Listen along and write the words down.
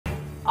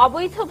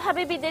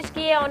অবৈধভাবে বিদেশ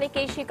গিয়ে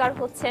অনেকেই শিকার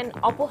হচ্ছেন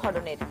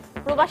অপহরণের।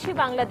 প্রবাসী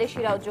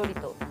বাংলাদেশিরাও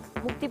জড়িত।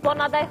 মুক্তিপণ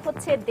আদায়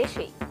হচ্ছে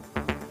দেশেই।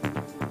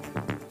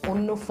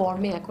 অন্য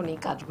ফর্মে এখন এই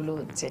কাজগুলো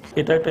হচ্ছে।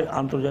 এটা একটা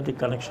আন্তর্জাতিক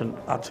কানেকশন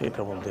আছে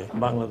এটার মধ্যে।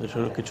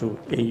 বাংলাদেশেরও কিছু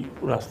এই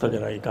রাস্তা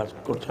যারা এই কাজ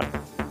করছে।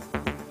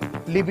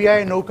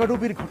 লিবিয়ায়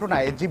নৌকাডুবির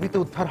ঘটনায় জীবিত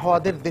উদ্ধার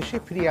হওয়াদের দেশে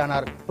ফিরিয়ে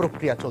আনার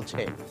প্রক্রিয়া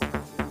চলছে।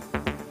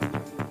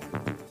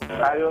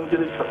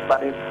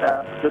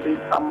 যদি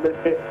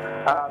আমাদেরকে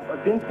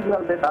গ্রিন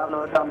সিগন্যাল দেয় তাহলে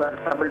হয়তো আমরা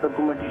ট্রাভেল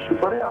ডকুমেন্ট ইস্যু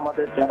করে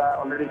আমাদের যারা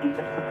অলরেডি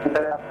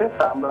সেন্টারে আছে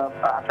তা আমরা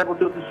আশা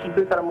করছি অতি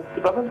শীঘ্রই তারা মুক্তি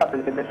পাবেন,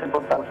 তাদেরকে দেশের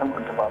প্রত্যাবর্তন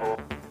করতে পারবো।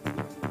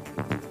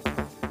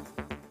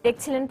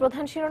 দেখছিলেন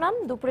প্রধান শিরোনাম।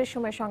 দুপুরের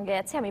সময় সঙ্গে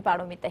আছে আমি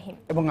পারমিতা হিম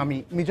এবং আমি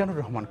মিজানুর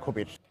রহমান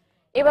কবির।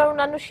 এবার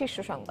অন্যান্য শীর্ষ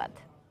সংবাদ।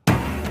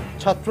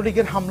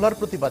 ছাত্রলীগের হামলার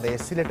প্রতিবাদে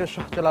সিলেটের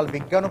শাহজালাল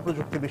বিজ্ঞান ও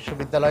প্রযুক্তি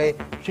বিশ্ববিদ্যালয়ে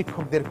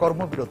শিক্ষকদের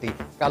কর্মবিরতি,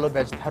 কালো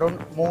ব্যাজ ধারণ,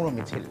 মৌন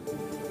মিছিল।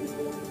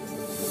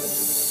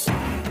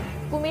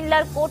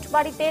 কুমিল্লার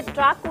কোটবাড়িতে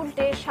ট্রাক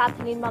উল্টে 7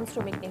 নির্মাণ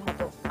শ্রমিক নিহত,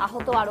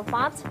 আহত আরো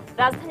 5।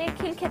 রাজধানীর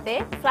খিলক্ষেতে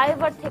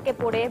ফ্লাইওভার থেকে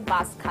পড়ে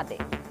বাস খাদে।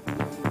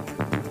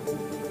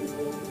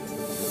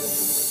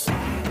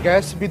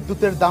 গ্যাস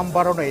বিদ্যুতের দাম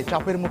বাড়ানোয়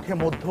চাপের মুখে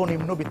মধ্য ও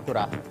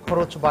নিম্নবিত্তরা।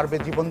 খরচ বাড়বে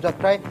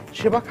জীবনযাত্রায়,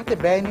 সেবা খাতে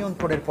ব্যয়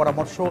নিয়ন্ত্রণের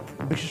পরামর্শ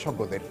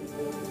বিশেষজ্ঞদের।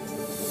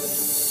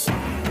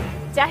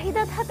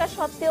 চাহিদা থাকা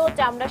সত্ত্বেও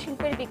চামড়া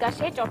শিল্পের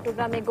বিকাশে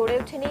চট্টগ্রামে গড়ে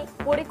ওঠেনি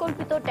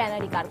পরিকল্পিত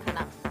ট্যানারি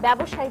কারখানা,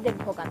 ব্যবসায়ীদের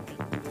ভোগান্তি।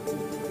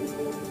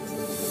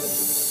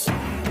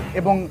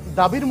 এবং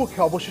দাবির মুখে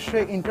অবশেষে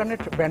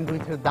ইন্টারনেট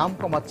ব্যান্ডউইথের দাম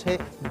কমাচ্ছে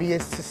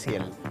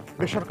বিএসসিসিএল।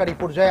 বেসরকারি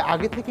পর্যায়ে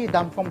আগে থেকেই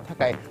দাম কম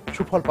থাকায়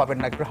সুফল পাবেন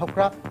না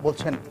গ্রাহকরা,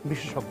 বলছেন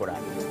বিশেষজ্ঞরা।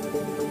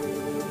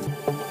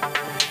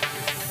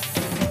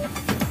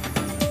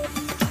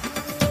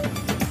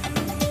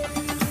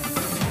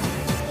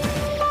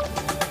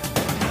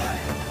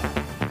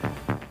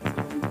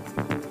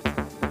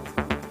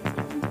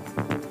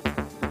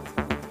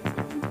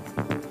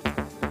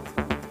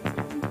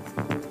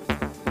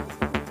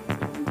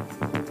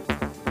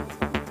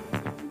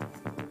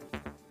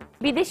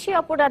 বিদেশি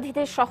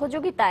অপরাধীদের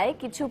সহযোগিতায়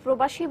কিছু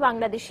প্রবাসী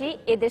বাংলাদেশি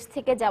এদেশ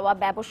থেকে যাওয়া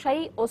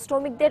ব্যবসায়ী ও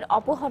শ্রমিকদের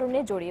অপহরণে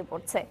জড়িয়ে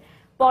পড়ছে।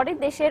 পরে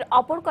দেশের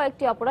অপর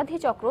কয়েকটি অপরাধী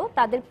চক্র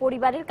তাদের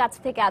পরিবারের কাছ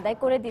থেকে আদায়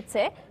করে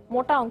দিচ্ছে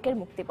মোটা অঙ্কের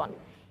মুক্তিপণ।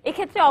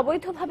 এক্ষেত্রে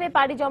অবৈধভাবে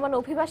পাড়ি জমানো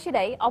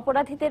অভিবাসীরাই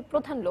অপরাধীদের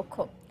প্রধান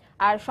লক্ষ্য।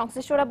 আর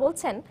সংশ্লিষ্টরা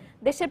বলছেন,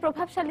 দেশের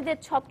প্রভাবশালীদের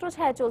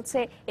ছত্রছায়ায় চলছে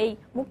এই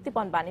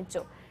মুক্তিপণ বাণিজ্য।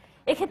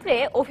 এক্ষেত্রে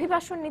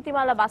অভিবাসন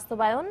নীতিমালা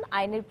বাস্তবায়ন,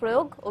 আইনের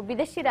প্রয়োগ ও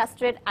বিদেশি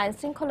রাষ্ট্রের আইন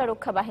শৃঙ্খলা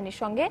রক্ষা বাহিনীর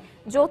সঙ্গে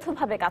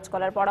যৌথভাবে কাজ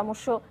করার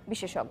পরামর্শ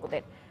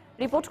বিশেষজ্ঞদের।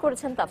 রিপোর্ট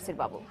করেছেন তাফসির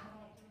বাবু।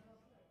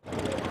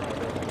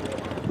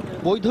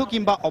 বৈধ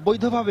কিংবা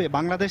অবৈধভাবে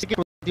বাংলাদেশে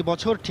প্রতি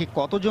বছর ঠিক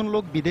কতজন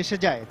লোক বিদেশে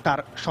যায় তার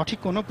সঠিক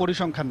কোনো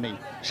পরিসংখ্যান নেই।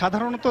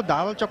 সাধারণত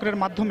দালাল চক্রের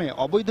মাধ্যমে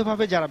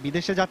অবৈধভাবে যারা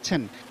বিদেশে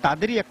যাচ্ছেন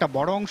তাদেরই একটা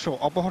বড় অংশ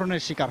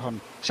অপহরণের শিকার হন।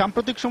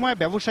 সাম্প্রতিক সময়ে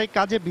ব্যবসায়িক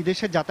কাজে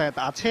বিদেশে যাতায়াত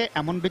আছে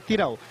এমন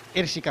ব্যক্তিরাও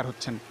এর শিকার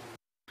হচ্ছেন।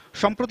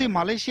 সম্প্রতি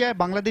মালয়েশিয়ায়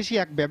বাংলাদেশি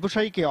এক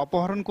ব্যবসায়ীকে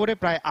অপহরণ করে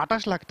প্রায়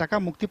 28 লাখ টাকা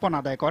মুক্তিপণ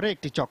আদায় করে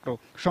একটি চক্র।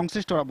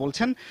 সংশ্লিষ্টরা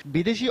বলছেন,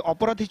 বিদেশি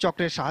অপরাধী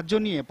চক্রের সাহায্য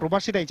নিয়ে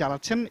প্রবাসীরাই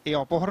চালাচ্ছেন এই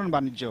অপহরণ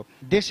বাণিজ্য।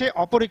 দেশে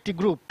অপর একটি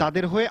গ্রুপ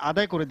তাদের হয়ে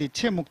আদায় করে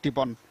দিচ্ছে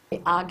মুক্তিপণ।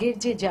 আগের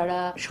যে যারা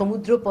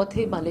সমুদ্র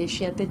পথে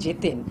মালয়েশিয়াতে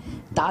যেতেন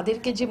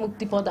তাদেরকে যে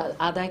মুক্তিপদ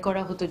আদায়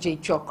করা হতো যেই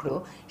চক্র,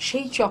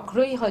 সেই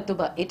চক্রই হয়তো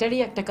বা এটারই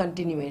একটা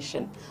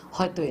কন্টিনিউয়েশন,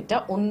 হয়তো এটা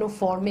অন্য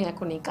ফর্মে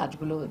এখন এই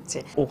কাজগুলো হচ্ছে।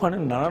 ওখানে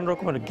নানান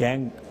রকমের গ্যাং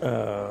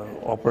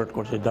অপারেট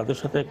করছে, যাদের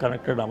সাথে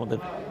কানেক্টেড আমাদের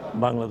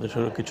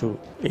বাংলাদেশেরও কিছু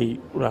এই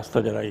রাস্তা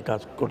যারা এই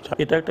কাজ করছে।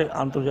 এটা একটা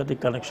আন্তর্জাতিক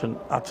কানেকশন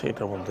আছে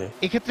এটার মধ্যে।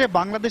 এক্ষেত্রে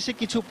বাংলাদেশে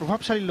কিছু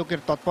প্রভাবশালী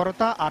লোকের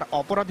তৎপরতা আর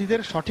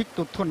অপরাধীদের সঠিক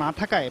তথ্য না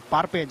থাকায়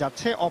পার পেয়ে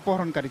যাচ্ছে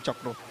অপহরণকারী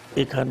চক্র।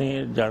 এখানে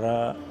যারা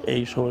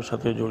এই সবের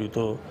সাথে জড়িত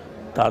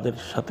তাদের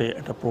সাথে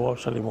একটা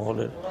প্রভাবশালী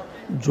মহলের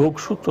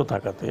যোগসূত্র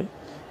থাকাতে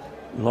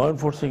ল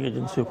এনফোর্সিং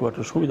এজেন্সি খুব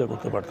একটা সুবিধা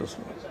করতে পারতেছে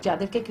না।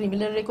 যাদেরকে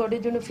ক্রিমিনাল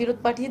রেকর্ডের জন্য ফেরত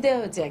পাঠিয়ে দেওয়া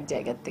হয়েছে এক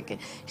জায়গা থেকে,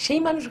 সেই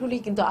মানুষগুলি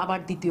কিন্তু আবার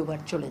দ্বিতীয়বার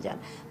চলে যান।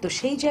 তো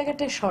সেই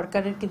জায়গাটায়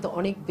সরকারের কিন্তু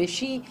অনেক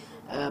বেশি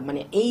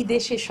এই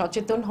দেশে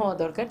সচেতন হওয়া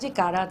দরকার যে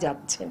কারা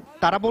যাচ্ছেন।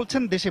 তারা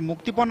বলছেন, দেশে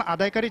মুক্তিপণ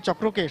আদায়কারী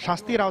চক্রকে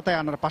শাস্তির আওতায়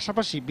আনার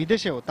পাশাপাশি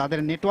বিদেশেও তাদের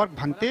নেটওয়ার্ক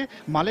ভাঙতে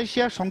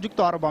মালয়েশিয়া, সংযুক্ত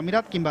আরব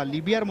আমিরাত কিংবা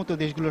লিবিয়ার মতো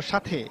দেশগুলোর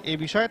সাথে এই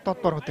বিষয়ে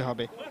তৎপর হতে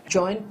হবে।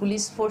 জয়েন্ট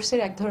পুলিশ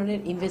ফোর্সের এক ধরনের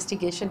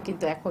ইনভেস্টিগেশন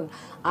কিন্তু এখন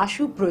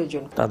আশু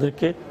প্রয়োজন।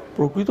 তাদেরকে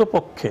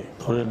প্রকৃতপক্ষে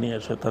ধরে নিয়ে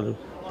এসে তাদের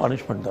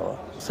পানিশমেন্ট দেওয়া।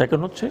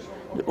 সেকেন্ড হচ্ছে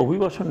যে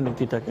অভিবাসন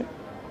নীতিটাকে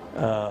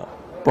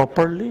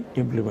প্রপারলি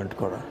ইমপ্লিমেন্ট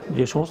করা।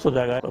 যে সমস্ত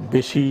জায়গায়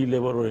বেশি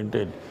লেবার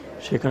ওরিয়েন্টেড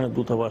সেখানে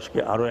দূতাবাসকে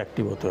আরো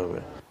অ্যাক্টিভ হতে হবে।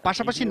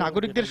 পাশাপাশি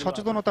নাগরিকদের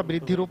সচেতনতা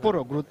বৃদ্ধির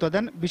উপরও গুরুত্ব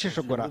দেন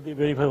বিশেষজ্ঞরা।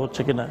 ভেরিফাই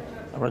হচ্ছে কিনা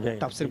আমরা জানি।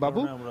 তাফসির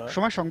বাবু,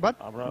 সময় সংবাদ,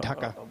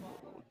 ঢাকা।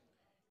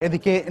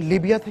 এদিকে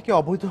লিবিয়া থেকে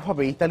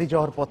অবৈধভাবে ইতালি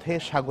যাওয়ার পথে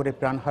সাগরে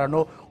প্রাণ হারানো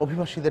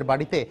অভিবাসীদের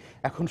বাড়িতে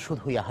এখন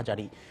শুধুই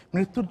আহাজারি।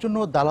 মৃত্যুর জন্য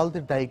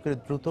দালালদের দায়ী করে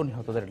দ্রুত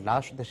নিহতদের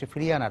লাশ দেশে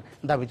ফিরিয়ে আনার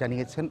দাবি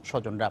জানিয়েছেন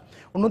স্বজনরা।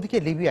 অন্যদিকে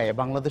লিবিয়ায়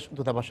বাংলাদেশ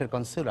দূতাবাসের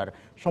কনসুলার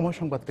সময়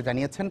সংবাদকে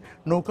জানিয়েছেন,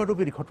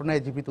 নৌকাডুবির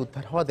ঘটনায় জীবিত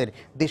উদ্ধার হওয়াদের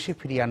দেশে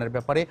ফিরিয়ে আনার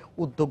ব্যাপারে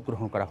উদ্যোগ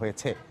গ্রহণ করা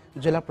হয়েছে।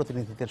 জেলা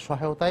প্রতিনিধিদের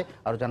সহায়তায়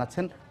আরও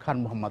জানাচ্ছেন খান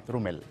মোহাম্মদ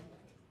রুমেল।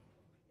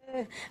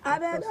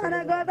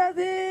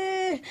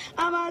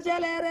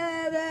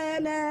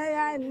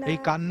 এই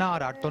কান্না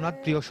আর আর্তনাদ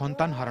প্রিয়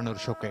সন্তান হারানোর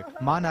শোকে।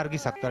 মা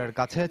নার্গিস আক্তারের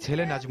কাছে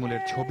ছেলে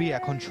নাজমুলের ছবি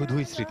এখন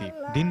শুধুই স্মৃতি।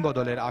 দিন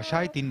বদলের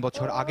আশায় ৩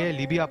 বছর আগে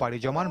লিবিয়া পাড়ি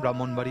জমান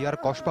ব্রাহ্মণবাড়িয়ার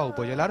কসবা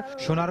উপজেলার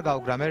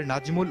সোনারগাঁও গ্রামের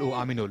নাজমুল ও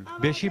আমিনুল।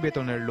 বেশি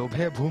বেতনের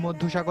লোভে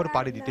ভূমধ্যসাগর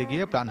পাড়ি দিতে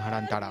গিয়ে প্রাণ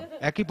হারান তারা।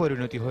 একই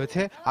পরিণতি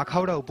হয়েছে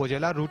আখাউড়া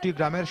উপজেলার রুটি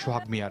গ্রামের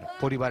সোহাগ মিয়ার।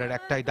 পরিবারের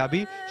একটাই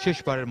দাবি,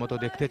 শেষবারের মতো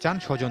দেখতে চান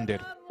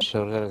স্বজনদের।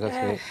 সরকারের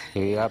কাছে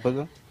এই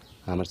আবেদন,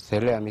 আমার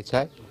ছেলে আমি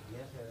চাই,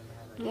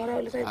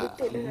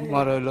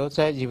 মরা হইলেও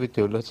চাই, জীবিত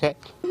হইলেও চাই।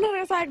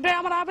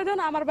 আমার আবেদন,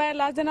 আমার ভাইয়ের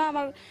লাশ যেন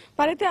আমার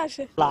বাড়িতে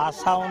আসে। লাশ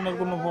সাউনের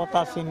কোনো পথ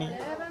আসেনি,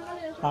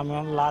 আমি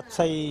লাশ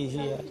চাই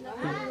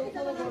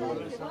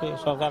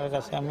সরকারের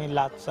কাছে, আমি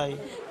লাশ চাই।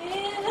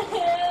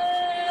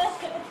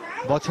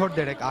 বছর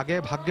দেড়েক আগে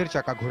ভাগ্যের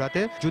চাকা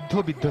ঘোরাতে যুদ্ধ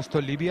বিধ্বস্ত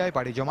লিবিয়ায়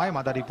পাড়ি জমায়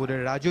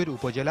মাদারীপুরের রাজৈর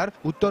উপজেলার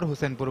উত্তর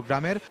হোসেনপুর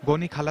গ্রামের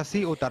গনি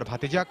খালাসি ও তার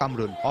ভাতিজা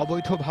কামরুল।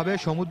 অবৈধভাবে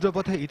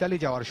সমুদ্রপথে ইতালি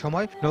যাওয়ার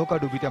সময় নৌকা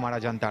ডুবিতে মারা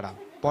যান তারা।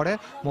 পরে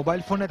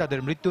মোবাইল ফোনে তাদের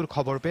মৃত্যুর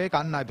খবর পেয়ে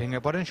কান্নায় ভেঙে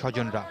পড়েন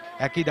স্বজনরা।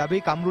 একই দাবি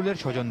কামরুলের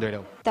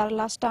স্বজনদেরও। তার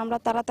লাশটা আমরা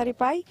তাড়াতাড়ি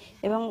পাই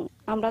এবং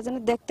আমরা যেন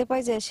দেখতে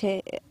পাই যে সে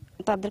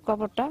তাদের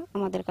কবরটা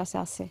আমাদের কাছে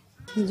আছে।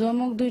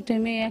 জমক 2টা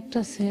মেয়ে,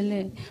 একটা ছেলে,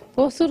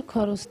 প্রচুর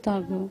খরচ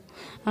থাকবো,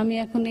 আমি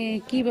এখন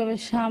কিভাবে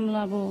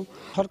সামলাবো।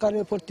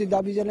 সরকারের প্রতি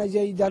দাবি জানাই যে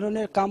এই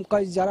ধরনের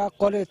কামকাজ যারা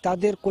করে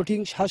তাদের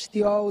কঠিন শাস্তি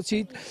হওয়া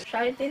উচিত।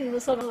 3.5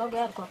 বছর লগে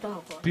আর কথা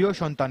হবে। প্রিয়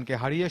সন্তানকে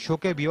হারিয়ে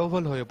শোকে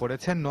বিহ্বল হয়ে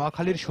পড়েছেন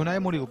নোয়াখালীর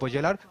সোনাইমুড়ি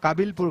উপজেলার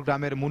কাবিলপুর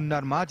গ্রামের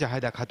মুন্নার মা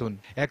জাহেদা খাতুন।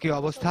 একই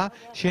অবস্থা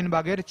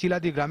সেনবাগের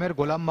চিলাদি গ্রামের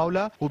গোলাম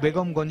মাওলা ও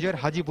বেগমগঞ্জের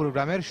হাজিপুর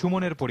গ্রামের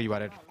সুমনের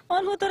পরিবারের।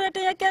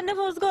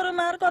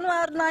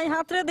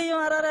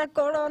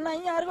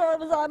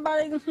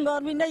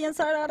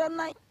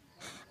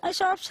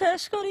 সব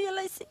শেষ করিয়ে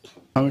লাইছি।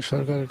 আমি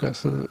সরকারের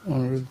কাছে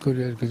অনুরোধ করি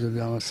আর কি, যদি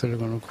আমার ছেলে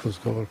কোনো খোঁজ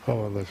খবর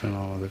পাওয়া যাচ্ছে না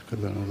আমাদেরকে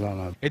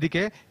জানান।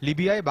 এদিকে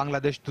লিবিয়ায়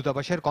বাংলাদেশ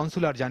দূতাবাসের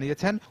কনসুলার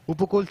জানিয়েছেন,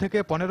 উপকূল থেকে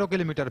 15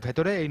 কিলোমিটার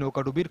ভেতরে এই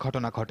নৌকাডুবির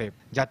ঘটনা ঘটে।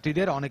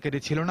 যাত্রীদের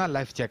অনেকেরই ছিল না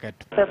লাইফ জ্যাকেট।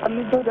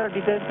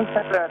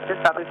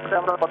 তাদের সাথে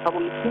আমরা কথা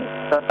বলেছি,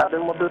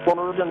 তাদের মধ্যে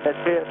 15 জন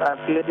দেশে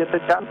ফিরে যেতে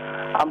চান।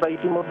 আমরা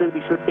ইতিমধ্যে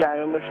বিষয়টি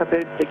আইওএম এর সাথে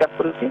চেক আপ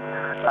করেছি।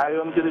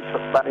 আইওএম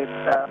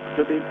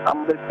যদি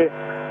আমাদেরকে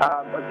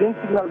গ্রিন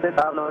সিগন্যাল দেয়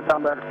তাহলে হয়তো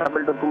আমরা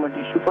ট্রাভেল ডকুমেন্ট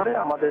ইস্যু করে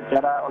আমাদের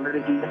যারা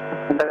অলরেডি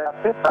সেন্টারে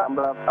আছে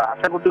আমরা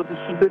আশা করছি অতি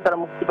শীঘ্রই তারা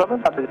মুক্তি পাবেন,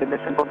 তাদেরকে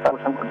দেশের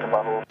প্রত্যাবর্তন করতে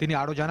পারবো। তিনি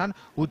আরো জানান,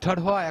 উদ্ধার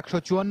হওয়া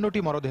 154টি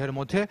মরদেহের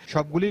মধ্যে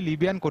সবগুলি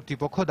লিবিয়ান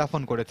কর্তৃপক্ষ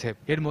দাফন করেছে।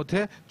 এর মধ্যে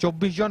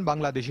 24 জন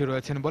বাংলাদেশি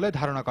রয়েছেন বলে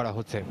ধারণা করা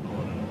হচ্ছে।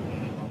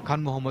 খান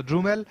মোহাম্মদ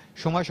রুমেল,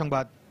 সময়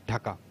সংবাদ,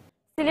 ঢাকা।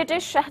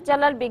 সিলেটের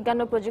শাহজালাল বিজ্ঞান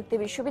ও প্রযুক্তি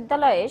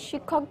বিশ্ববিদ্যালয়ে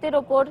শিক্ষকদের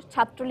ওপর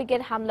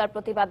ছাত্রলীগের হামলার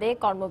প্রতিবাদে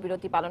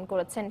কর্মবিরতি পালন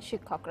করেছেন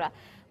শিক্ষকরা।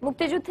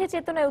 মুক্তিযুদ্ধে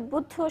চেতনায়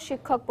উদ্বুদ্ধ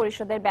শিক্ষক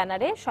পরিষদের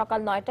ব্যানারে সকাল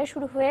 9টায়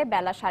শুরু হয়ে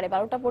বেলা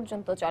 12:30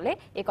 পর্যন্ত চলে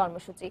এই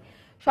কর্মসূচি।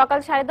 সকাল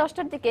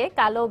 10:30টার দিকে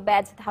কালো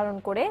ব্যাজ ধারণ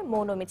করে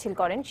মৌন মিছিল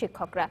করেন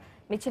শিক্ষকরা।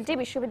 মিছিলটি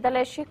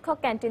বিশ্ববিদ্যালয়ের শিক্ষক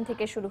ক্যান্টিন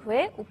থেকে শুরু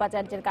হয়ে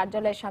উপাচার্যের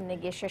কার্যালয়ের সামনে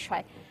গিয়ে শেষ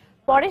হয়।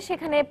 পরে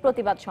সেখানে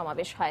প্রতিবাদ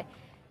সমাবেশ হয়।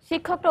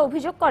 শিক্ষকরা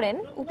অভিযোগ করেন,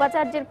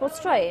 উপাচার্যের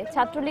প্রশ্রয়ে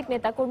ছাত্রলীগ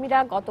নেতাকর্মীরা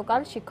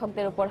গতকাল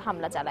শিক্ষকদের উপর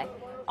হামলা চালায়।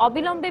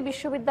 অবিলম্বে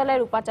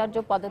বিশ্ববিদ্যালয়ের উপাচার্য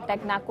পদত্যাগ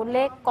না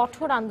করলে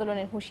কঠোর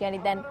আন্দোলনের হুঁশিয়ারি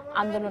দেন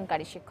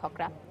আন্দোলনকারী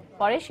শিক্ষকরা।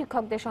 পরে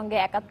শিক্ষকদের সঙ্গে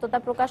একাত্মতা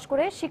প্রকাশ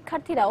করে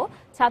শিক্ষার্থীরাও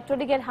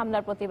ছাত্রলীগের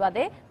হামলার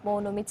প্রতিবাদে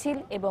মৌন মিছিল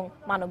এবং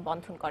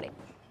মানববন্ধন করে।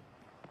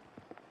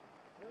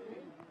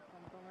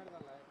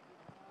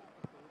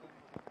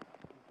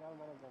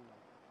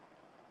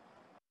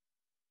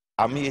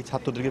 আমি এই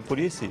ছাত্রদেরকে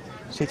পড়িয়েছি,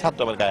 সেই ছাত্র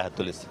আমার গায়ে হাত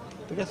তুলেছে,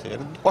 ঠিক আছে,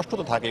 কষ্ট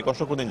তো থাকে,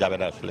 কষ্ট কোনদিন যাবে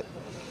না আসলে।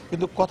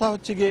 কিন্তু কথা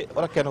হচ্ছে গিয়ে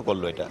ওরা কেন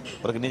করলো এটা?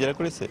 ওরা কি নিজেরা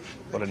করেছে?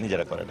 ওরা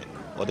নিজেরা করে নাই,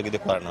 ওদেরকে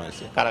দিয়ে করানো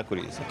হয়েছে। কারা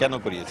করিয়েছে, কেন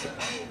করিয়েছে,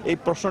 এই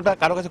প্রশ্নটা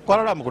কারো কাছে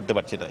করার আমি করতে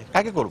পারছি না।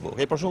 কাকে করবো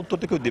এই প্রশ্ন? উত্তর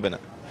তো কেউ দিবে না।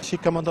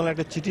 শিক্ষা মন্ত্রণালয়ে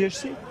একটা চিঠি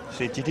এসেছে,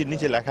 সেই চিঠির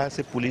নিচে লেখা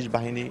আছে পুলিশ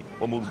বাহিনী,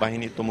 অমুক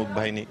বাহিনী, তমুক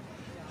বাহিনী,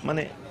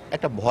 মানে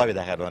একটা ভয়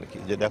দেখানো আর কি,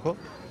 যে দেখো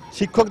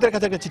শিক্ষকদের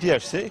কাছে একটা চিঠি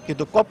আসছে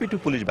কিন্তু কপি টু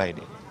পুলিশ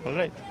বাহিনী,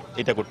 অলরাইট,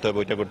 এটা করতে হবে,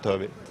 ওইটা করতে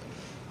হবে।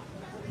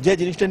 যে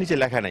জিনিসটা নিচে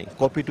লেখা নাই,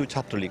 কপি টু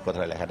ছাত্রলীগ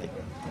কথাটা লেখা নাই,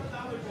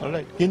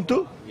 অলরাইট, কিন্তু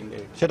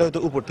সেটা হয়তো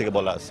উপর থেকে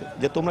বলা আছে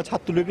যে তোমরা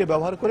ছাত্রলীগকে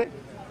ব্যবহার করে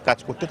কাজ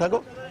করতে থাকো,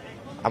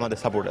 আমাদের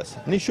সাপোর্ট আছে।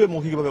 নিশ্চয়ই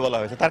মৌখিকভাবে বলা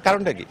হয়েছে। তার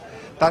কারণটা কি?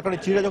 তার কারণে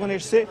চিঠিটা যখন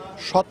এসছে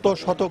শত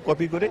শত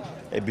কপি করে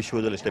এই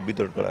বিশ্ববিদ্যালয়ে সেটা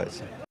বিতরণ করা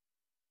হয়েছে।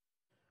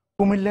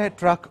 কুমিল্লায়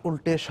ট্রাক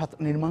উল্টে 7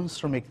 নির্মাণ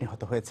শ্রমিক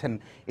নিহত হয়েছেন।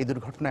 এই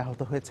দুর্ঘটনায়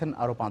আহত হয়েছেন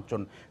আরও 5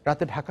 জন।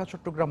 রাতে ঢাকা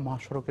চট্টগ্রাম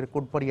মহাসড়কের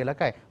কোটবাড়ি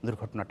এলাকায়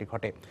দুর্ঘটনাটি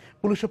ঘটে।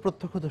 পুলিশের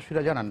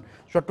প্রত্যক্ষদর্শীরা জানান,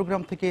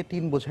 চট্টগ্রাম থেকে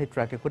 3 বোঝাই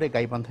ট্রাকে করে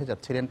গাইবান্ধায়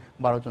যাচ্ছিলেন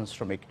 12 জন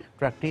শ্রমিক।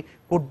 ট্রাকটি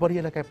কোটবাড়ি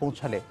এলাকায়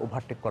পৌঁছালে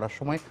ওভারটেক করার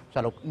সময়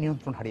চালক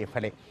নিয়ন্ত্রণ হারিয়ে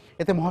ফেলে।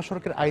 এতে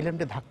মহাসড়কের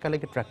আইল্যান্ডে ধাক্কা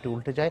লেগে ট্রাকটি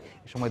উল্টে যায়।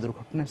 এ সময়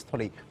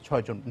দুর্ঘটনাস্থলেই 6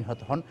 জন নিহত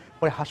হন।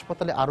 পরে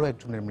হাসপাতালে আরও 1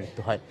 জনের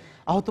মৃত্যু হয়।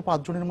 আহত 5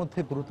 জনের মধ্যে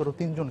গুরুতর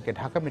 3 জনকে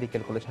ঢাকা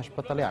মেডিকেল কলেজ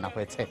হাসপাতালে আনা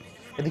হয়েছে।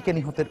 এদিকে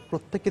নিহতের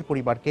প্রত্যেকের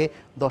পরিবারকে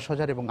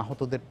 10,000 এবং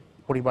আহতদের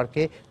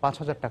পরিবারকে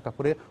 5,000 টাকা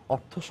করে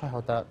অর্থ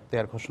সহায়তা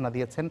দেওয়ার ঘোষণা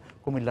দিয়েছেন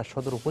কুমিল্লা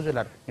সদর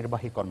উপজেলার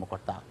নির্বাহী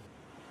কর্মকর্তা।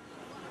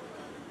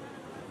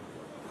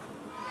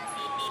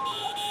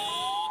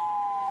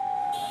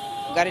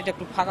 গাড়িটা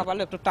একটু ফাঁকা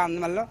পারলো, একটু টান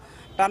মারলো,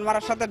 টান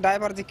মারার সাথে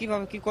ড্রাইভার যে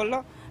কিভাবে কি করলো,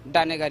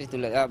 ডানে গাড়ি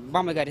তুলে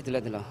বামে গাড়ি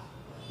তুলে দিল,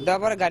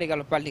 দেওয়ার পরে গাড়ি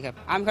গেল পাল্টি খাপ।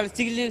 আমি খালি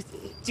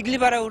চিগলি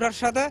পাড়ে ওঠার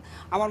সাথে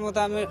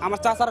আমার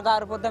চাচার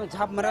গায়ের উপর আমি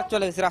ঝাঁপ মেরে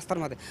চলে গেছি রাস্তার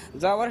মধ্যে।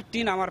 যাওয়ার পরে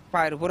টিন আমার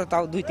পায়ের উপরে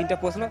তাও 2-3টা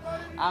পৌঁছলো।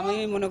 আমি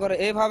মনে করে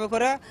এইভাবে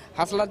করে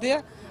হাসলা দিয়ে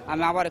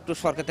আমি আবার একটু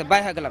সরকারে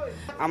বাইরে গেলাম।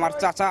 আমার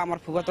চাচা, আমার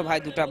ফুফাতো ভাই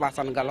 2টা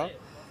বাঁচানো গেল।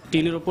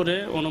 টিনের উপরে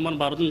অনুমান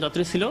 12 জন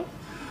যাত্রী ছিল।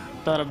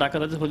 তারা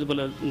ডাকাত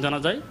বলে জানা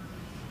যায়।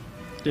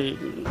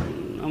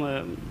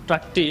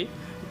 ট্রাকটি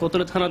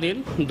কোতলে থানাধীন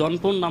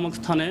দনপুর নামক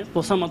স্থানে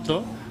পৌঁছা মাত্র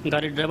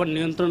গাড়ির ড্রাইভার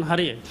নিয়ন্ত্রণ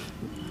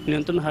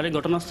হারিয়ে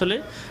ঘটনাস্থলে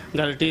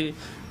গাড়িটি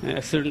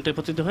অ্যাক্সিডেন্টে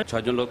পতিত হয়। 6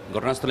 জন লোক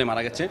ঘটনাস্থলে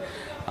মারা গেছে,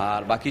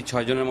 আর বাকি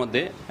 6 জনের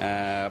মধ্যে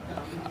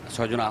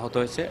 6 জন আহত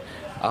হয়েছে।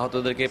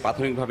 আহতদেরকে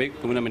প্রাথমিকভাবে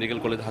কুমিল্লা মেডিকেল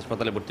কলেজ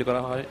হাসপাতালে ভর্তি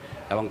করা হয়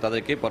এবং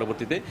তাদেরকে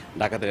পরবর্তীতে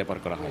ঢাকাতে রেফার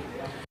করা হয়।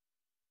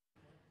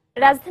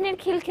 রাজধানীর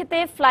খিলক্ষেতে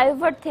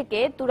ফ্লাইওভার থেকে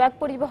তুরাগ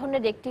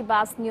পরিবহনের একটি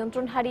বাস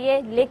নিয়ন্ত্রণ হারিয়ে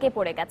লেকে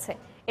পড়ে গেছে।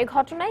 এ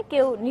ঘটনায়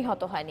কেউ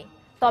নিহত হয়নি,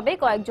 তবে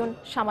কয়েকজন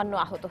সামান্য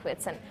আহত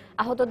হয়েছেন।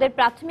 আহতদের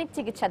প্রাথমিক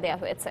চিকিৎসা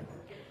দেওয়া হয়েছে।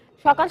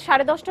 সকাল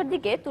 10:30টার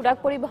দিকে তুরাগ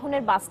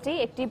পরিবহনের বাসটি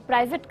একটি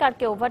প্রাইভেট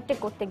কারকে ওভারটেক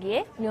করতে গিয়ে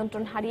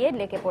নিয়ন্ত্রণ হারিয়ে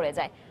লেকে পড়ে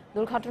যায়।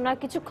 দুর্ঘটনার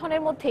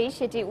কিছুক্ষণের মধ্যেই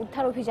সেটি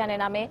উদ্ধার অভিযানে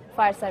নামে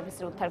ফায়ার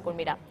সার্ভিসের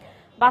উদ্ধারকর্মীরা।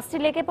 বাসটি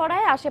লেকে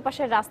পড়ায়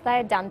আশেপাশের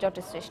রাস্তায়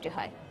যানজটের সৃষ্টি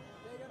হয়।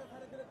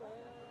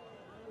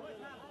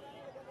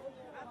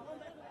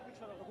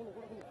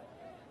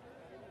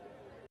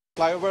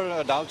 ফ্লাইওভার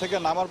ডাল থেকে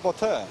নামার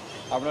পথে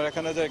আপনার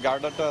এখানে যে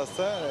গার্ডারটা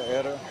আছে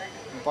এর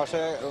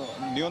পাশে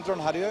নিয়ন্ত্রণ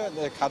হারিয়ে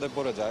খাদে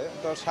পড়ে যায়।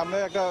 তো সামনে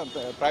একটা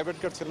প্রাইভেট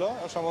কার ছিল,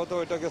 সম্ভবত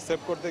ওইটাকে সেভ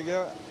করতে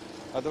গিয়ে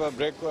অথবা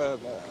ব্রেক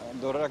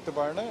ধরে রাখতে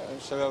পারে না,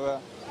 সেভাবে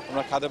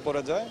আমরা খাদে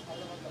পড়ে যায়।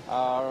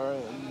 আর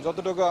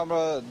যতটুকু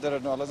আমাদের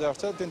নলেজে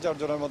আসছে 3-4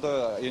 জনের মতো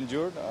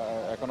ইনজুর্ড,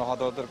 এখনো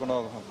হতাহতের কোনো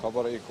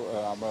খবর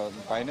আমরা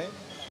পাইনি।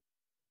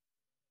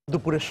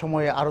 দুপুরের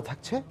সময়ে আরো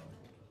থাকছে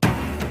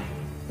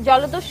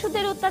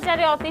জলদস্যুদের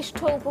অত্যাচারে অতিষ্ঠ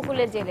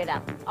উপকূলের জেলেরা।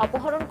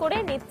 অপহরণ করে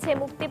নিচ্ছে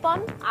মুক্তিপণ,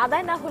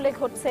 আদায় না হলে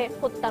ঘটছে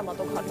হত্যার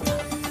মতো ঘটনা।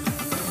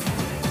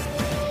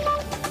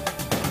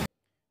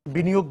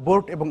 বিনিয়োগ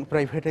বোর্ড এবং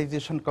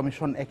প্রাইভেটাইজেশন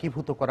কমিশন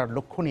একীভূত করার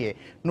লক্ষ্য নিয়ে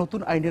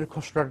নতুন আইনের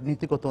খসড়ার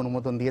নীতিগত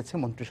অনুমোদন দিয়েছে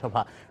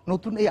মন্ত্রিসভা।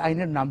 নতুন এই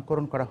আইনের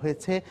নামকরণ করা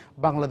হয়েছে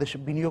বাংলাদেশ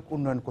বিনিয়োগ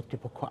উন্নয়ন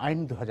কর্তৃপক্ষ আইন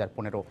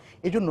 2015।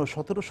 এজন্য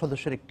 17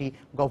 সদস্যের একটি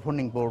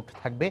গভর্নিং বোর্ড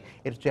থাকবে।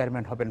 এর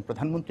চেয়ারম্যান হবেন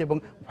প্রধানমন্ত্রী এবং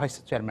ভাইস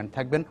চেয়ারম্যান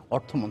থাকবেন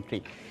অর্থমন্ত্রী।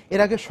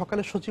 এর আগে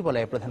সকালে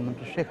সচিবালয়ে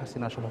প্রধানমন্ত্রী শেখ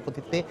হাসিনার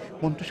সভাপতিত্বে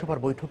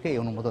মন্ত্রিসভার বৈঠকে এই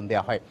অনুমোদন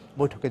দেওয়া হয়।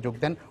 বৈঠকে যোগ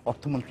দেন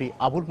অর্থমন্ত্রী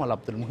আবুল মাল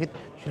আব্দুল মুহিত,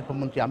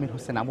 শিল্পমন্ত্রী আমির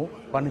হোসেন আমু,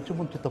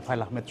 বাণিজ্যমন্ত্রী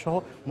তোফায়েল আহমেদ সহ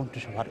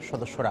মন্ত্রিসভার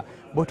সদস্যরা।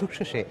 বৈঠক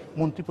শেষে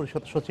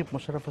মন্ত্রিপরিষদ সচিব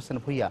মোশাররফ হোসেন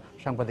ভূঁইয়া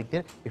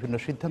সাংবাদিকদের বিভিন্ন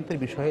সিদ্ধান্তের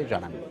বিষয়ে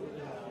জানান।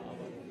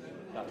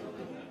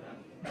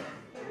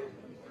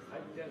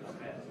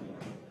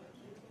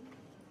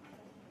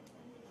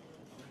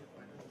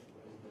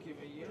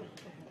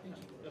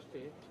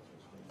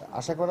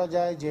 আশা করা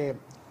যায় যে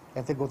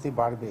এতে গতি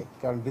বাড়বে,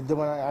 কারণ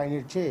বিদ্যমান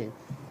আইনের চেয়ে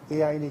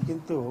এই আইনে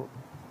কিন্তু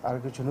আর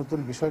কিছু নতুন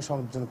বিষয়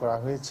সংযোজন করা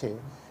হয়েছে,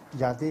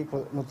 যাতে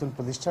নতুন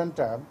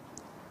প্রতিষ্ঠানটা,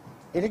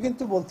 এটা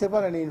কিন্তু বলতে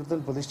পারেন এই নতুন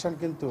প্রতিষ্ঠান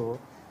কিন্তু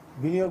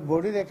বিনিয়োগ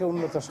বোর্ডের একটা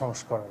উন্নত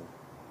সংস্করণ।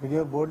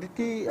 বিনিয়োগ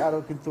বোর্ডটি আরও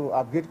কিন্তু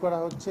আপগ্রেড করা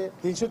হচ্ছে।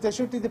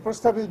 363তে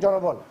প্রস্তাবিত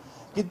জনবল,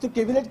 কিন্তু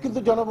ক্যাবিনেট কিন্তু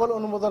জনবল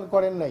অনুমোদন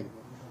করেন নাই,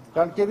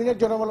 কারণ ক্যাবিনেট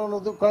জনবল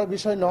অনুমোদন করার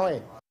বিষয় নয়।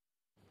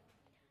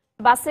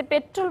 বাসে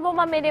পেট্রোল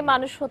বোমা মেরে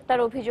মানুষ হত্যার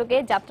অভিযোগে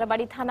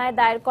যাত্রাবাড়ি থানায়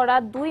দায়ের করা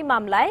 2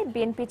 মামলায়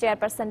বিএনপি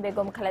চেয়ারপারসন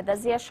বেগম খালেদা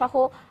জিয়া সহ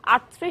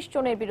 38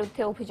 জনের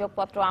বিরুদ্ধে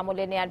অভিযোগপত্র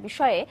আমলে নেয়ার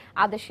বিষয়ে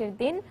আদেশের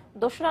দিন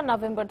 2রা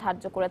নভেম্বর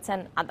ধার্য করেছেন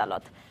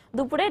আদালত।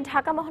 দুপুরে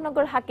ঢাকা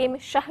মহানগর হাকিম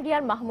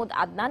শাহরিয়ার মাহমুদ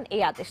আদনান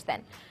এই আদেশ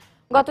দেন।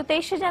 গত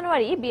 23শে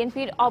জানুয়ারি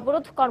বিএনপির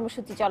অবরোধ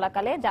কর্মসূচি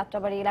চলাকালে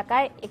যাত্রাবাড়ি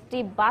এলাকায় একটি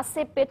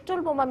বাসে পেট্রোল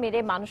বোমা মেরে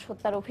মানুষ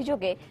হত্যার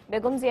অভিযোগে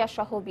বেগম জিয়া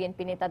সহ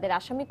বিএনপি নেতাদের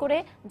আসামি করে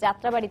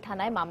যাত্রাবাড়ি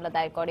থানায় মামলা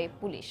দায়ের করে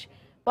পুলিশ।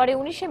 পরে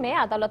 19শে মে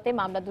আদালতে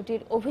মামলা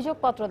দুটির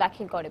অভিযোগপত্র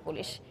দাখিল করে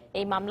পুলিশ।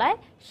 এই মামলায়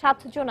 7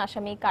 জন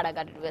আসামি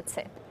কারাগারে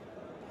রয়েছে।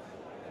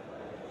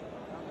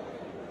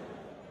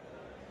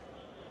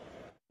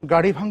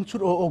 গাড়ি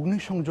ভাঙচুর ও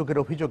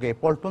অগ্নিসংযোগের অভিযোগে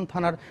পল্টন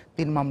থানার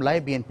 ৩ মামলায়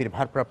বিএনপির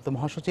ভারপ্রাপ্ত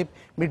মহাসচিব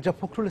মির্জা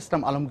ফখরুল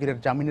ইসলাম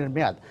আলমগীরের জামিনের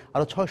মেয়াদ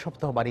আরও ৬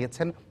 সপ্তাহ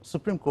বাড়িয়েছেন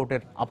সুপ্রিম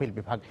কোর্টের আপিল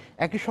বিভাগ।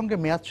 একই সঙ্গে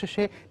মেয়াদ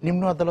শেষে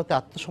নিম্ন আদালতে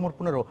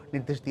আত্মসমর্পণেরও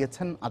নির্দেশ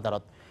দিয়েছেন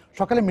আদালত।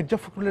 সকালে মির্জা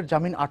ফখরুলের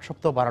জামিন ৮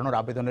 সপ্তাহ বাড়ানোর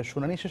আবেদনের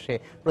শুনানি শেষে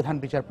প্রধান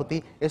বিচারপতি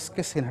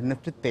এস.কে. সিনহার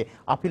নেতৃত্বে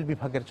আপিল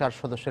বিভাগের ৪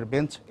 সদস্যের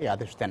বেঞ্চ এই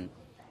আদেশ দেন।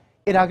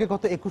 এর আগে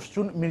গত ২১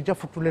 জুন মির্জা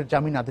ফখরুলের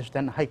জামিন আদেশ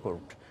দেন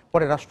হাইকোর্ট।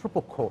 পরে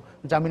রাষ্ট্রপক্ষ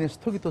জামিন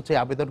স্থগিত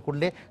চেয়ে আবেদন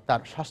করলে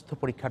তার স্বাস্থ্য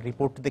পরীক্ষার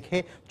রিপোর্ট দেখে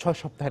 ৬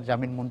 সপ্তাহের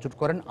জামিন মঞ্জুর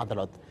করেন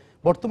আদালত।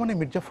 বর্তমানে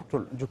মির্জা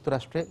ফখরুল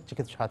যুক্তরাষ্ট্রে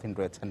চিকিৎসাধীন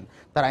রয়েছেন।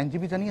 তার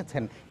আইনজীবী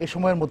জানিয়েছেন, এ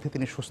সময়ের মধ্যে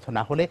তিনি সুস্থ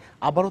না হলে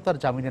আবারও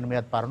তার জামিনের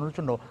মেয়াদ বাড়ানোর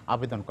জন্য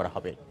আবেদন করা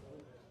হবে।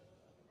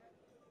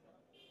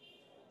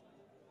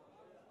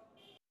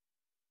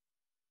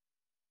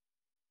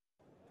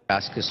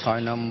 আজকে ৬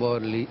 নম্বর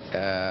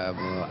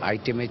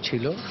আইটেমে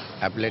ছিল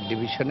অ্যাপেলেট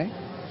ডিভিশনে।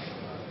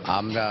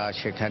 আমরা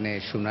সেখানে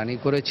শুনানি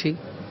করেছি।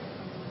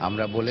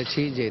 আমরা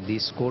বলেছি যে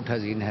this court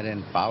has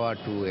inherent power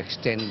to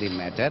extend the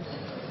matter.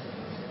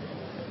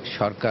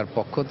 সরকার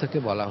পক্ষ থেকে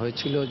বলা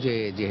হয়েছিল যে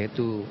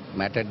যেহেতু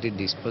ম্যাটারটি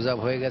ডিসপোজাব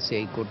হয়ে গেছে,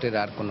 এই কোর্টের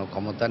আর কোনো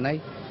ক্ষমতা নাই।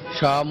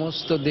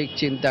 সমস্ত দিক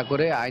চিন্তা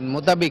করে আইন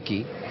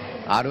মোতাবেকই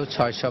আরও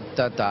 ৬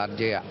 সপ্তাহ তার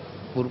যে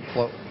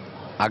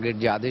আগের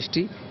যে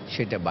আদেশটি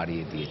সেটা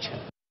বাড়িয়ে দিয়েছে।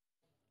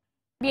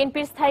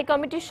 বিএনপির স্থায়ী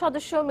কমিটির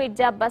সদস্য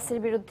মির্জা আব্বাসের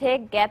বিরুদ্ধে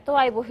জ্ঞাত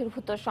আয়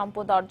বহির্ভূত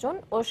সম্পদ অর্জন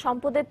ও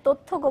সম্পদের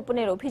তথ্য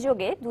গোপনের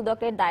অভিযোগে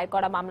দুদকের দায়ের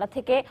করা মামলা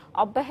থেকে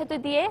অব্যাহতি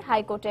দিয়ে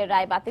হাইকোর্টের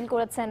রায় বাতিল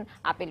করেছেন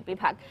আপিল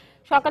বিভাগ।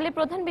 সকালে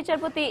প্রধান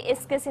বিচারপতি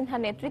এস.কে.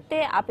 সিনহার নেতৃত্বে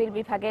আপিল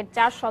বিভাগের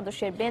 ৪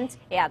 সদস্যের বেঞ্চ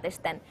এ আদেশ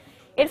দেন।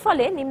 এর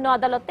ফলে নিম্ন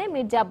আদালতে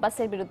মির্জা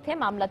আব্বাসের বিরুদ্ধে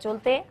মামলা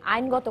চলতে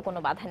আইনগত কোনো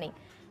বাধা নেই।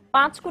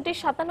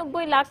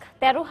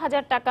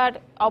 ৫,৯৭,১৩,০০০ টাকার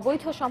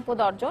অবৈধ সম্পদ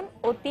অর্জন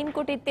ও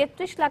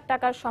 ৩,৩৩,০০,০০০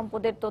 টাকার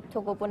সম্পদের তথ্য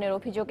গোপনের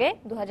অভিযোগে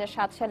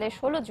 ২০০৭ সালের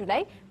 ১৬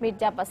 জুলাই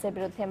মির্জা আব্বাসের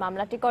বিরুদ্ধে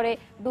মামলাটি করে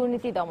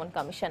দুর্নীতি দমন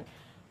কমিশন।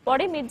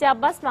 পরে মির্জা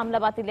আব্বাস মামলা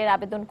বাতিলের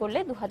আবেদন করলে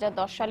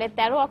 ২০১০ সালের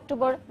 ১৩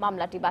 অক্টোবর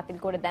মামলাটি বাতিল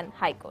করে দেন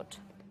হাইকোর্ট।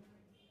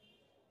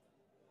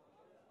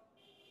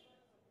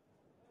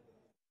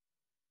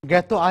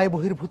 জ্ঞাত আয়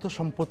বহির্ভূত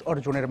সম্পদ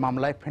অর্জনের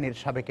মামলায় ফেনীর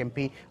সাবেক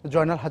এমপি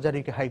জয়নাল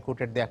হাজারীকে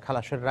হাইকোর্টের দেয়া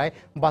খালাসের রায়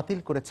বাতিল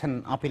করেছেন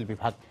আপিল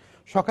বিভাগ।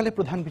 সকালে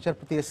প্রধান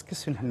বিচারপতি এস.কে.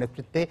 সিনহার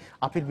নেতৃত্বে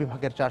আপিল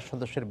বিভাগের ৪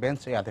 সদস্যের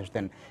বেঞ্চ এই আদেশ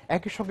দেন।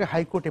 একই সঙ্গে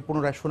হাইকোর্টে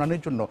পুনরায়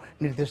শুনানির জন্য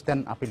নির্দেশ দেন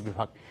আপিল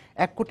বিভাগ।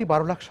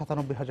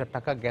 ১,১২,৯৭,০০০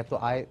 টাকা জ্ঞাত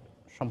আয়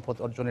সম্পদ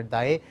অর্জনের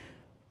দায়ে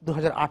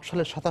 ২০০৮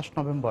 সালের ২৭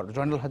 নভেম্বর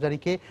জয়নাল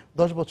হাজারীকে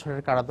 ১০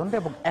 বছরের কারাদণ্ড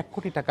এবং ১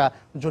 কোটি টাকা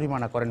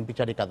জরিমানা করেন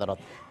বিচারিক আদালত।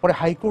 পরে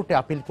হাইকোর্টে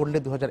আপিল করলে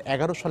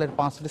 ২০১১ সালের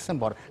 ৫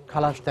 ডিসেম্বর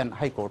খালাস দেন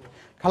হাইকোর্ট।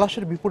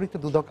 খালাসের বিপরীতে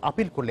দুদক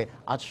আপিল করলে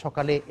আজ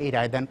সকালে এই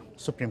রায় দেন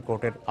সুপ্রিম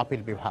কোর্টের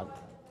আপিল বিভাগ।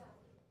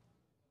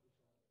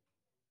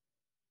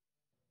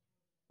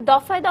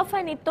 দফায়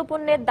দফায়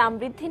নিত্যপণ্যের দাম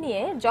বৃদ্ধি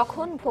নিয়ে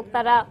যখন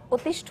ভোক্তারা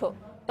অতিষ্ঠ,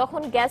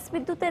 তখন গ্যাস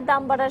বিদ্যুতের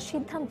দাম বাড়ার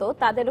সিদ্ধান্ত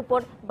তাদের উপর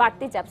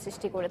বাড়তি চাপ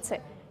সৃষ্টি করেছে।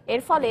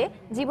 এর ফলে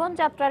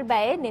জীবনযাত্রার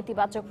ব্যয়ে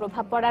নেতিবাচক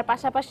প্রভাব পড়ার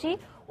পাশাপাশি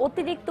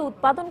অতিরিক্ত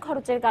উৎপাদন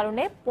খরচের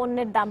কারণে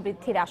পণ্যের দাম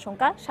বৃদ্ধির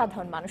আশঙ্কা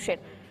সাধারণ মানুষের।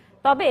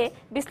 তবে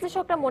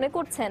বিশ্লেষকরা মনে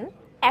করছেন,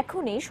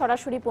 এখনই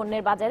সরাসরি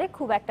পণ্যের বাজারে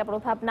খুব একটা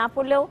প্রভাব না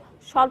পড়লেও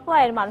স্বল্প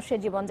আয়ের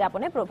মানুষের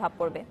জীবনযাপনে প্রভাব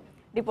পড়বে।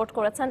 রিপোর্ট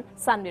করেছেন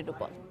সানভীর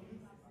রূপল।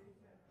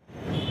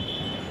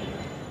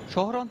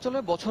 শহরাঞ্চলে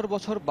বছর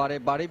বছর বাড়ে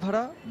বাড়ি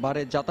ভাড়া,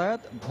 বাড়ে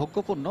যাতায়াত,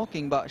 ভোগ্যপণ্য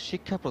কিংবা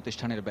শিক্ষা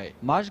প্রতিষ্ঠানের ব্যয়।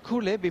 মাস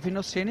ঘুরলে বিভিন্ন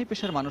শ্রেণী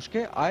পেশার মানুষকে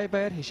আয়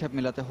ব্যয়ের হিসাব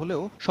মেলাতে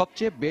হলেও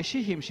সবচেয়ে বেশি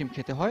হিমশিম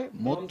খেতে হয়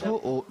মধ্য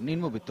ও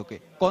নিম্নবিত্তকে।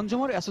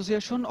 কনজিউমার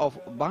অ্যাসোসিয়েশন অফ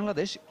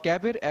বাংলাদেশ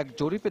ক্যাবের এক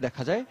জরিপে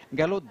দেখা যায়,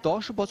 গেল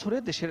 ১০ বছরে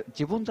দেশের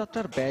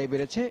জীবনযাত্রার ব্যয়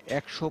বেড়েছে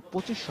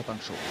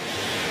 ১২৫%।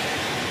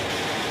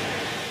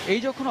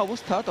 এই যখন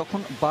অবস্থা,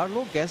 তখন বাড়ল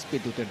গ্যাস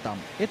বিদ্যুতের দাম।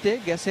 এতে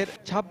গ্যাসের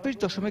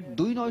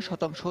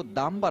 ২৬.২৯%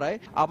 দাম বাড়ায়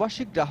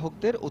আবাসিক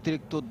গ্রাহকদের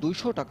অতিরিক্ত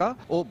 ২০০ টাকা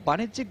ও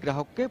বাণিজ্যিক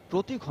গ্রাহককে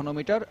প্রতি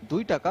ঘনমিটার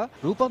 ২ টাকা,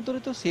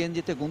 রূপান্তরিত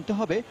সিএনজিতে গুনতে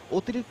হবে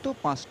অতিরিক্ত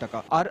 ৫ টাকা।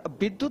 আর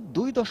বিদ্যুৎ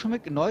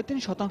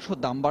 ২.৯৩%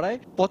 দাম বাড়ায়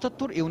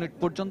 ৭৫ ইউনিট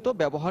পর্যন্ত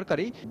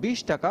ব্যবহারকারী ২০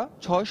 টাকা,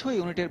 ৬০০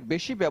 ইউনিটের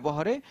বেশি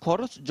ব্যবহারে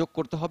খরচ যোগ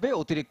করতে হবে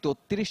অতিরিক্ত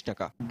 ৩০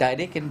 টাকা।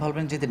 ডাইরেক্ট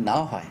ইনভলভমেন্ট যদি না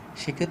হয়,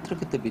 সেক্ষেত্রে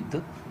কিন্তু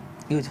বিদ্যুৎ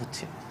ইউজ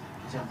হচ্ছে,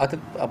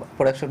 অর্থাৎ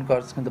প্রোডাকশন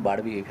কস্ট কিন্তু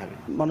বাড়বে। এইভাবে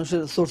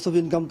মানুষের সোর্স অফ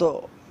ইনকাম তো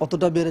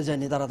অতটা বেড়ে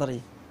যায়নি তাড়াতাড়ি,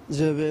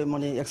 যেভাবে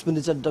মানে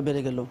এক্সপেন্ডিচারটা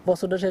বেড়ে গেল।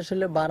 বছরটা শেষ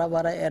হলে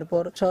বাড়া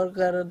এরপর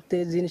সরকার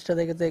জিনিসটা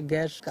দেখেছে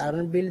গ্যাস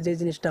কারেন্ট বিল যে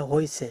জিনিসটা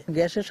হয়েছে,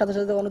 গ্যাসের সাথে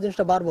সাথে অন্য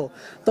জিনিসটা বাড়বো,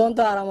 তখন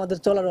তো আর আমাদের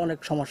চলার অনেক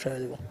সমস্যা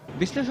হয়ে যাবে।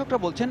 বিশ্লেষকরা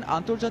বলছেন,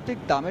 আন্তর্জাতিক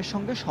দামের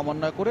সঙ্গে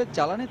সমন্বয় করে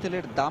জ্বালানি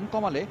তেলের দাম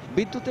কমালে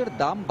বিদ্যুতের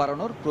দাম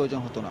বাড়ানোর প্রয়োজন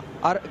হতো না।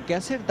 আর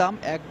গ্যাসের দাম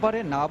একবারে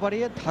না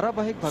বাড়িয়ে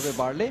ধারাবাহিকভাবে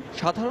বাড়লে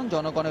সাধারণ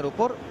জনগণের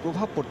উপর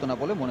প্রভাব পড়তো না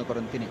বলে মনে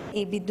করেন তিনি।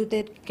 এই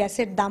বিদ্যুতের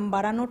গ্যাসের দাম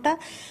বাড়ানোটা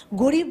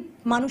গরিব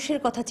মানুষের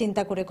কথা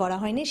চিন্তা করে করা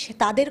হয়নি,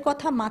 তাদের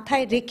কথা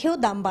মাথায় রেখেও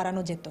দাম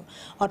বাড়ানো যেত,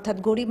 অর্থাৎ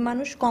গরিব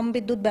মানুষ কম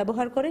বিদ্যুৎ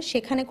ব্যবহার করে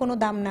সেখানে কোনো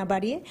দাম না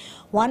বাড়িয়ে,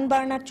 ওয়ান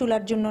বার্নার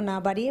চুলার জন্য না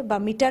বাড়িয়ে বা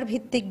মিটার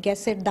ভিত্তিক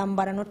গ্যাসের দাম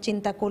বাড়ানোর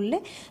চিন্তা করলে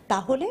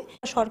তাহলে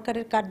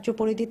সরকারের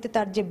কার্যপরিধিতে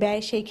তার যে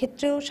ব্যয় সেই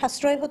ক্ষেত্রেও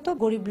সাশ্রয় হতো,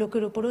 গরিব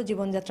লোকের উপরেও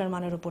জীবনযাত্রার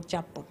মানের উপর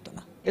চাপ পড়তো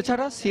না।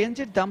 এছাড়া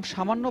সিএনজির দাম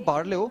সামান্য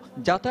বাড়লেও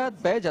যাতায়াত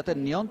ব্যয় যাতে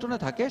নিয়ন্ত্রণে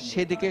থাকে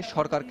সেদিকে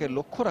সরকারকে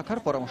লক্ষ্য রাখার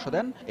পরামর্শ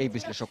দেন এই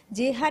বিশ্লেষক।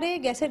 যে হারে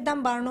গ্যাসের দাম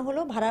বাড়ানো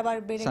হলো, ভাড়া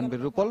বাড়বে।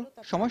 সানবীর রূপল,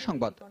 সময়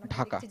সংবাদ,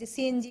 ঢাকা।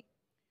 সিএনজি।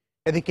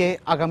 এদিকে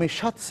আগামী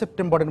 7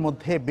 সেপ্টেম্বরের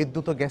মধ্যে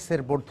বিদ্যুৎ ও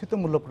গ্যাসের বর্ধিত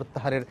মূল্য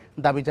প্রত্যাহারের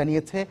দাবি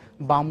জানিয়েছে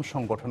বাম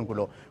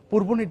সংগঠনগুলো।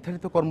 পূর্ব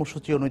নির্ধারিত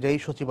কর্মসূচি অনুযায়ী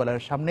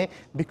সচিবালয়ের সামনে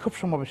বিক্ষোভ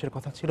সমাবেশের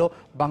কথা ছিল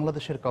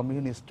বাংলাদেশের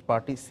কমিউনিস্ট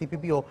পার্টি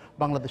সিপিবি ও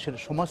বাংলাদেশের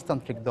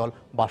সমাজতান্ত্রিক দল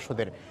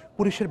বাসদের।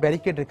 পুলিশের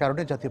ব্যারিকেডের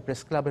কারণে জাতীয়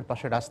প্রেস ক্লাবের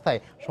পাশে রাস্তায়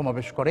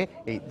সমাবেশ করে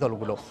এই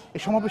দলগুলো।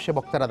 এই সমাবেশে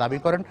বক্তারা দাবি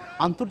করেন,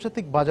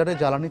 আন্তর্জাতিক বাজারে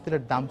জ্বালানি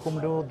তেলের দাম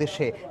কমলেও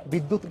দেশে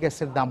বিদ্যুৎ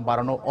গ্যাসের দাম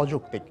বাড়ানো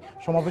অযৌক্তিক।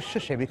 সমাবেশ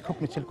শেষে বিক্ষোভ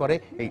মিছিল করে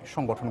এই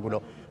সংগঠনগুলো।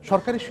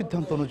 সরকারি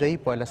সিদ্ধান্ত অনুযায়ী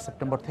 1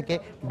 সেপ্টেম্বর থেকে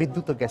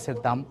বিদ্যুৎ ও গ্যাসের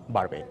দাম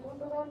বাড়বে।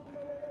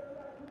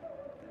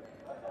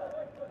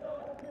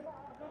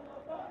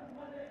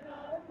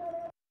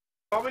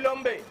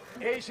 অবিলম্বে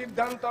এই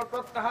সিদ্ধান্ত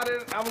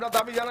প্রত্যাহারের আমরা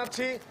দাবি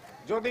জানাচ্ছি।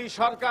 যদি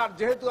সরকার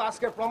যেহেতু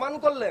আজকে প্রমাণ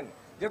করলেন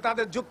যে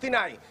তাদের যুক্তি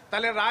নাই,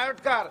 তাহলে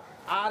রায়টকার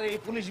আর এই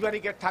পুলিশ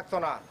ব্যারিকেড থাকতো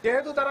না।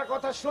 যেহেতু তারা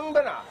কথা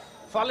শুনবে না,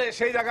 ফলে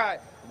সেই জায়গায়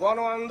গণ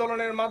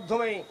আন্দোলনের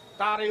মাধ্যমেই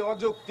তার এই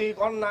অযৌক্তিক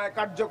অন্যায়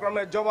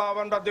কার্যক্রমের জবাব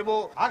আমরা দেব।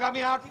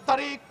 আগামী 8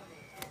 তারিখ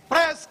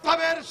প্রেস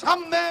ক্লাবের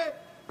সামনে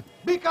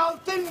বিকাল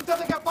 3টা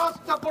থেকে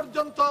 5টা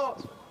পর্যন্ত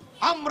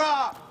আমরা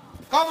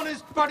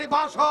কমিউনিস্ট পার্টি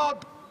বাসদ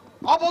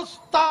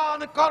অবস্থান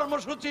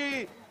কর্মসূচি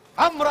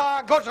আমরা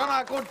ঘোষণা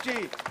করছি।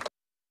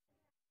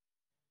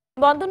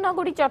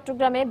 বন্দরনগরী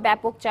চট্টগ্রামে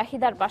ব্যাপক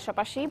চাহিদার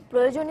পাশাপাশি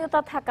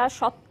প্রয়োজনীয়তা থাকা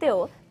সত্ত্বেও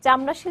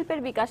চামড়া শিল্পের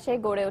বিকাশে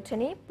গড়ে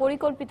ওঠেনি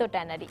পরিকল্পিত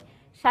ট্যানারি।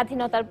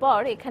 স্বাধীনতার পর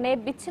এখানে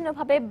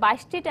বিচ্ছিন্নভাবে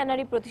 22টি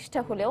ট্যানারি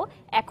প্রতিষ্ঠা হলেও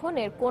এখন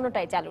এর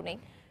কোনোটাই চালু নেই।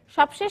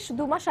 সবশেষ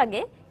 2 মাস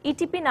আগে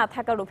ইটিপি না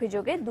থাকার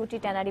অভিযোগে 2টি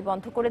ট্যানারি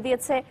বন্ধ করে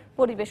দিয়েছে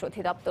পরিবেশ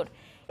অধিদপ্তর।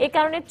 এ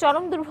কারণে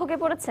চরম দুর্ভোগে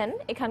পড়েছেন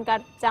এখানকার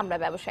চামড়া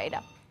ব্যবসায়ীরা।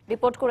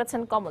 রিপোর্ট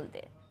করেছেন কমল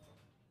দে।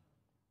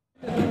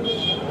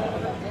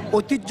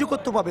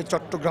 ঐতিহ্যগতভাবে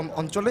চট্টগ্রাম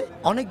অঞ্চলে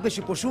অনেক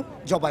বেশি পশু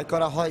জবাই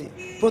করা হয়।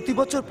 প্রতি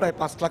বছর প্রায়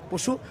 5 লাখ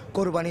পশু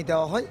কোরবানি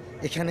দেওয়া হয়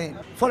এখানে।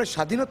 ফলে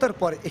স্বাধীনতার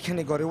পর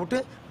এখানে গড়ে ওঠে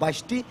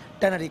 22টি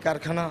ট্যানারি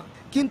কারখানা।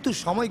 কিন্তু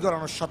সময়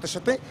গড়ানোর সাথে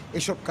সাথে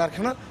এসব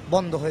কারখানা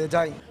বন্ধ হয়ে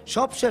যায়।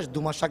 সবশেষ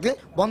 2 মাস আগে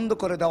বন্ধ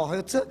করে দেওয়া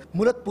হয়েছে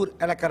মুরাদপুর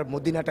এলাকার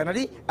মদিনা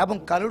ট্যানারি এবং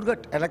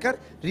কালুরঘাট এলাকার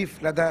রিফ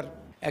লেদার।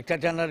 একটা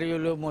ট্যানারি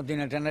হলো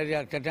মদিনা ট্যানারি,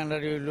 একটা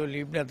ট্যানারি হলো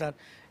লিভ লেদার।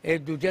 এই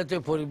দুটাতে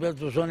পরিবেশ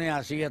দূষণে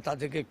আসিয়া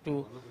তাদেরকে একটু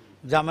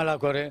ঝামেলা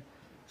করে,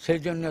 সেই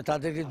জন্য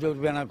তাদেরকে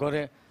জরিমানা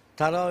করে।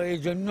 তারাও এই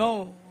জন্য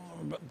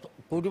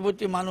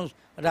পূর্ববর্তী মানুষ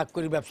রাগ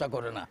করে ব্যবসা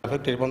করে না।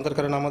 বন্ধের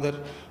কারণে আমাদের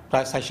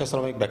প্রায় 400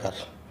 শ্রমিক বেকার,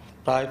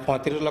 প্রায়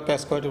 35 লক্ষ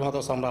স্কোয়ার মতো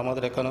আমরা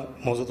আমাদের এখানে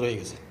মজুদ রয়ে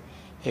গেছে।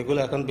 এগুলো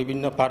এখন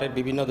বিভিন্ন পার্টের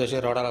বিভিন্ন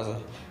দেশের অর্ডার আছে,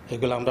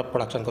 এগুলো আমরা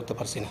প্রোডাকশন করতে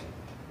পারছি না।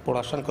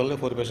 প্রোডাকশন করলে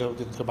পরিবেশের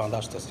ভিতরে বাধা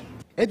আসতেছে।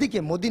 এদিকে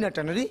মদিনা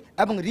ট্যানারি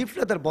এবং রিফ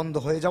লেদার বন্ধ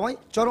হয়ে যাওয়ায়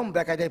চরম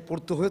বেকায়দায়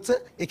পড়তে হয়েছে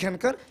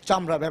এখানকার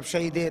চামড়া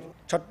ব্যবসায়ীদের।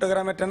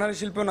 চট্টগ্রামের ট্যানারি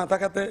শিল্প না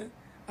থাকাতে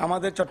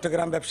আমাদের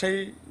চট্টগ্রাম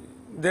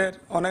ব্যবসায়ীদের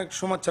অনেক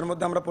সমস্যার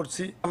মধ্যে আমরা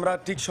পড়ছি। আমরা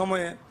ঠিক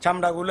সময়ে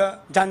চামড়াগুলা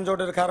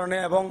যানজটের কারণে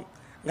এবং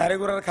গাড়ি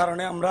ঘোড়ার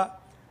কারণে আমরা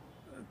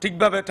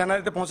ঠিকভাবে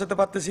ট্যানারিতে পৌঁছাতে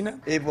পারতেছি না।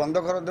 এই বন্ধ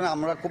করার জন্য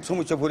আমরা খুব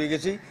সমস্যা পড়ে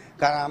গেছি,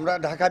 কারণ আমরা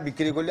ঢাকা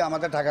বিক্রি করলে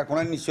আমাদের ঢাকার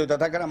কোনো নিশ্চয়তা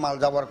থাকে না, মাল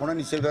যাওয়ার কোনো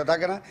নিশ্চয়তা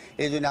থাকে না।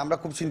 এই জন্য আমরা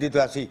খুব চিন্তিত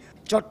আছি।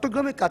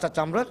 চট্টগ্রামে কাঁচা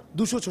চামড়ার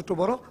 200 ছোট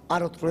বড়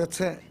আড়ত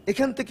রয়েছে।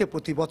 এখান থেকে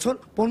প্রতি বছর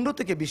 15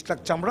 থেকে 20 লাখ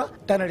চামড়া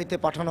ট্যানারিতে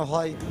পাঠানো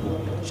হয়।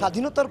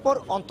 স্বাধীনতার পর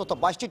অন্তত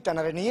 22টি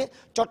ট্যানারি নিয়ে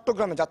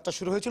চট্টগ্রামে যাত্রা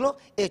শুরু হয়েছিল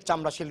এই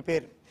চামড়া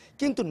শিল্পের।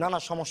 কিন্তু নানা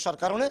সমস্যার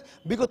কারণে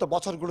বিগত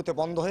বছরগুলোতে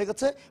বন্ধ হয়ে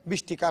গেছে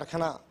 20টি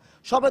কারখানা।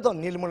 সবেদন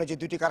নীলমণি যে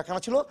 2টি কারখানা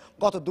ছিল,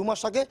 গত 2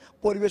 মাস আগে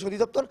পরিবেশ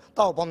অধিদপ্তর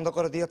তাও বন্ধ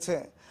করে দিয়েছে।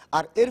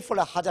 আর এর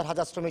ফলে হাজার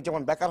হাজার শ্রমিক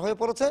যেমন বেকার হয়ে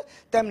পড়েছে,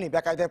 তেমনি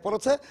বেকায়দায়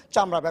পড়েছে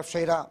চামড়া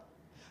ব্যবসায়ীরা।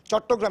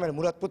 চট্টগ্রামের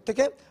মুরাদপুর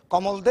থেকে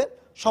কমল দে,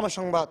 সময়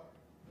সংবাদ।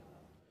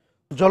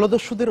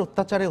 জলদস্যুদের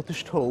অত্যাচারে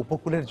অতিষ্ঠ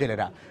উপকূলের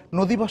জেলেরা।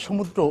 নদী বা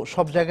সমুদ্র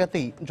সব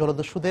জায়গাতেই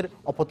জলদস্যুদের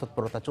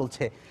অপতৎপরতা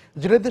চলছে।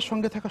 জেলেদের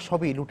সঙ্গে থাকা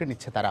সবই লুটে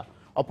নিচ্ছে তারা।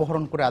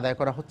 অপহরণ করে আদায়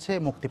করা হচ্ছে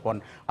মুক্তিপণ,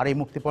 আর এই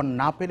মুক্তিপণ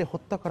না পেলে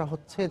হত্যা করা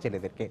হচ্ছে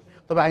জেলেদেরকে।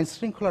 তবে আইন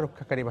শৃঙ্খলা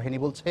রক্ষাকারী বাহিনী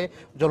বলছে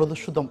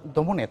জলদস্যু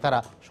দমনে তারা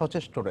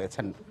সচেষ্ট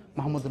রয়েছেন।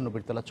 মাহমুদুন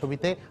নবীর তোলা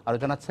ছবিতে আরো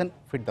জানাচ্ছেন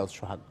ফিরদাউস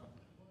সোহাগ।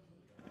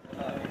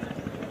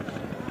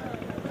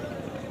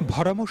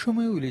 ভরা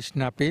মৌসুমে ইলিশ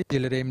না পেয়ে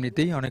জেলেরা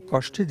এমনিতেই অনেক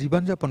কষ্টে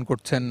জীবনযাপন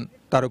করছেন।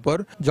 তার উপর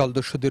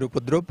জলদস্যুদের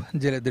উপদ্রব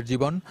জেলেদের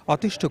জীবন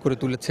অতিষ্ঠ করে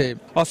তুলেছে।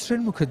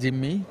 অস্ত্রের মুখে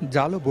জিম্মি,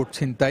 জাল ও বোট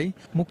ছিনতাই,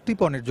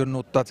 মুক্তিপণের জন্য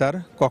অত্যাচার,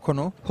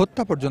 কখনো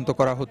হত্যা পর্যন্ত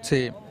করা হচ্ছে।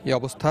 এই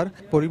অবস্থার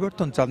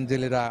পরিবর্তন চান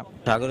জেলেরা।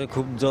 সাগরে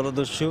খুব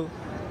জলদস্যু,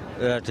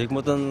 ঠিক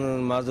মতন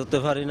মাছ ধরতে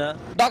পারি না।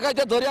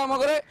 ডাকাইতে ধরে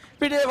আমাকে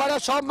পিটিয়ে ফাড়ে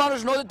সব মানুষ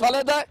নদী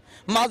ফেলে দেয়,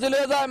 মাছ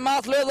লয়ে যায়,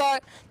 মাছ লয়ে যায়,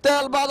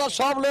 তেল বাজার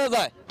সব লয়ে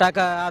যায়।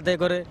 টাকা আদায়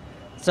করে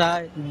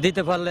চায়,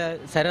 দিতে পারলে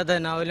ছেড়ে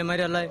দেয়, না হইলে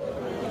মেরে লাই।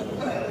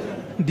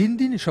 দিন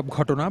দিন এসব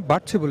ঘটনা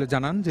বাড়ছে বলে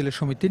জানান জেলা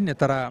সমিতির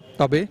নেতারা।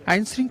 তবে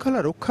আইন শৃঙ্খলা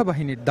রক্ষা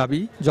বাহিনীর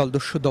দাবি,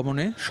 জলদস্যু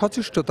দমনে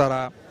সচেষ্ট তারা।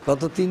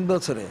 গত 3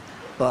 বছরে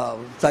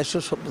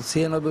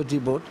 496টি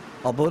বোট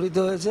অপহৃত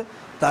হয়েছে,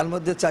 তার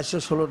মধ্যে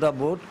 416টা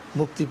বোট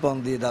মুক্তিপণ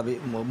দিয়ে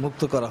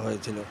মুক্ত করা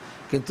হয়েছিল,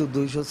 কিন্তু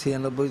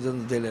 296 জন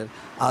জেলের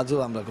আজও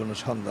আমরা কোনো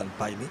সন্ধান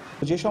পাইনি।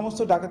 যে সমস্ত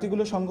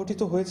ডাকাতিগুলো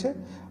সংগঠিত হয়েছে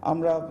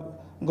আমরা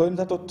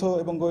গোয়েন্দা তথ্য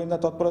এবং গোয়েন্দা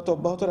তৎপরতা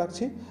অব্যাহত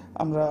রাখছি।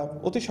 আমরা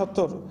অতি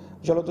সত্বর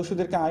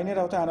জলদস্যুদেরকে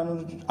আইনের আওতায়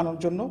আনার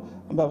জন্য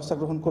ব্যবস্থা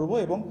গ্রহণ করব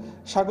এবং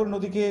সাগর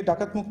নদীকে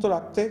ডাকাত মুক্ত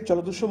রাখতে,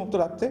 জলদস্যু মুক্ত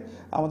রাখতে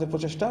আমাদের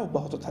প্রচেষ্টা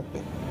অব্যাহত থাকবে।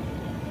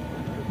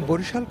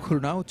 বরিশাল,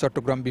 খুলনা ও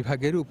চট্টগ্রাম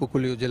বিভাগের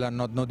উপকূলীয় জেলার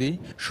নদ নদী,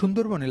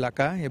 সুন্দরবন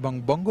এলাকা এবং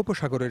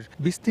বঙ্গোপসাগরের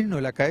বিস্তীর্ণ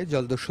এলাকায়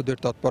জলদস্যুদের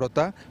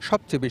তৎপরতা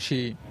সবচেয়ে বেশি।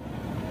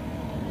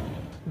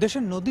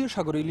 দেশের নদী ও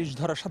সাগরে ইলিশ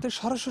ধরার সাথে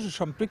সরাসরি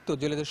সম্পৃক্ত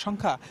জেলেদের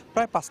সংখ্যা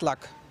প্রায় 5 লাখ,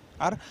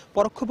 আর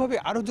পরোক্ষভাবে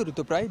আরও জড়িত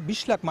প্রায়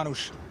 20 লাখ মানুষ।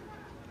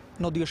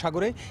 নদী ও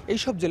সাগরে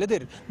এইসব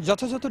জেলেদের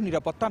যথাযথ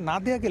নিরাপত্তা না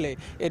দেয়া গেলে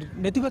এর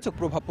নেতিবাচক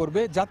প্রভাব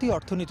পড়বে জাতীয়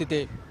অর্থনীতিতে,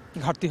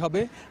 ঘাটতি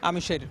হবে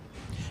আমিষের,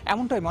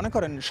 এমনটাই মনে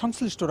করেন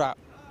সংশ্লিষ্টরা।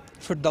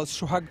 ফেরদাউস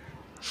সোহাগ,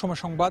 সময়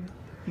সংবাদ,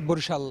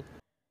 বরিশাল।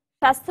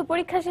 স্বাস্থ্য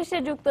পরীক্ষা শেষে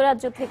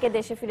যুক্তরাজ্য থেকে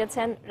দেশে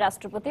ফিরেছেন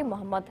রাষ্ট্রপতি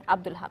মোহাম্মদ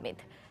আব্দুল হামিদ।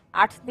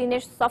 8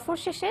 দিনের সফর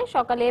শেষে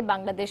সকালে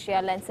বাংলাদেশ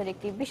এয়ারলাইন্সের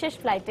একটি বিশেষ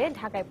ফ্লাইটে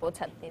ঢাকায়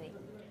পৌঁছান তিনি।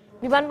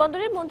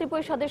 বিমানবন্দরের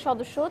মন্ত্রিপরিষদের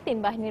সদস্য, 3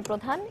 বাহিনীর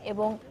প্রধান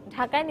এবং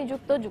ঢাকায়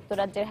নিযুক্ত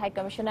যুক্তরাজ্যের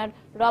হাইকমিশনার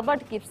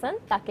রবার্ট গিবসন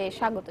তাকে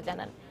স্বাগত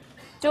জানান।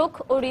 চোখ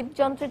ও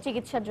হৃদযন্ত্রের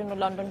চিকিৎসার জন্য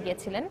লন্ডন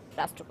গিয়েছিলেন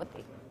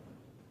রাষ্ট্রপতি।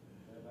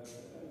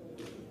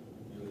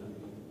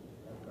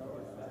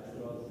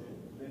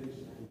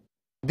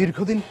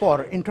 দীর্ঘদিন পর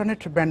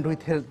ইন্টারনেট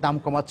ব্যান্ডউইথের দাম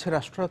কমাচ্ছে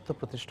রাষ্ট্রায়ত্ত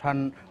প্রতিষ্ঠান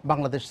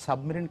Bangladesh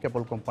submarine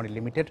cable company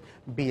limited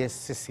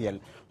BSCCL।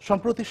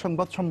 সম্প্রতি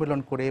সংবাদ সম্মেলন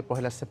করে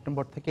 1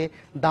 সেপ্টেম্বর থেকে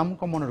দাম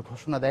কমানোর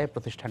ঘোষণা দেয়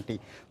প্রতিষ্ঠানটি।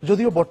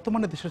 যদিও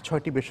বর্তমানে দেশের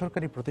 6টি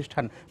বেসরকারি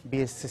প্রতিষ্ঠান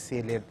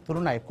BSCCL এর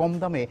তুলনায় কম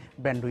দামে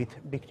ব্যান্ডউইথ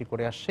বিক্রি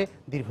করে আসছে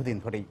দীর্ঘদিন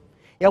ধরেই।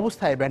 এই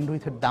অবস্থায়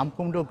ব্যান্ডউইথের দাম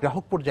কমলেও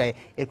গ্রাহক পর্যায়ে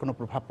এর কোনো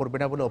প্রভাব পড়বে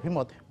না বলে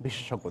অভিমত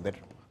বিশেষজ্ঞদের।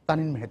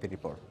 তানিন মেহেদির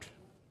রিপোর্ট।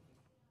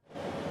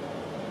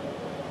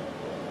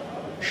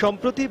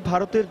 সম্প্রতি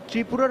ভারতের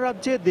ত্রিপুরা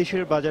রাজ্যে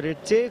দেশের বাজারের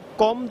চেয়ে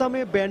কম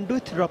দামে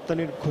ব্যান্ডউইথ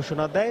রপ্তানির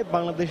ঘোষণা দেয়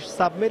Bangladesh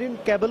submarine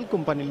cable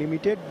company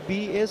limited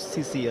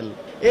BSCCL।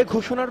 এ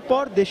ঘোষণার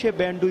পর দেশে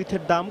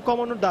ব্যান্ডউইথের দাম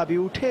কমানোর দাবি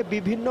উঠে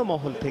বিভিন্ন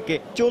মহল থেকে।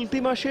 চলতি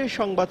মাসে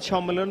সংবাদ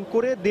সম্মেলন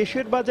করে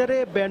দেশের বাজারে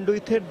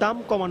ব্যান্ডউইথের দাম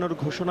কমানোর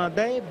ঘোষণা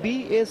দেয়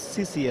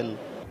BSCCL।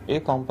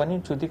 এই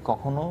কোম্পানির যদি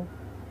কখনো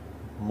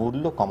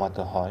মূল্য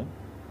কমাতে হয়,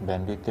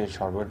 ব্যান্ডউইথের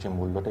সরবরাহের যে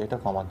মূল্যটা এটা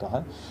কমাতে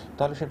হয়,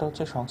 তাহলে সেটা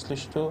হচ্ছে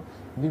সংশ্লিষ্ট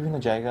বিভিন্ন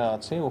জায়গা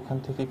আছে, ওখান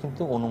থেকে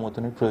কিন্তু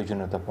অনুমোদনের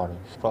প্রয়োজনীয়তা পড়ে।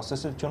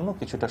 প্রসেসের জন্য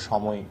কিছুটা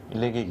সময়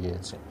লেগে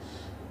গিয়েছে,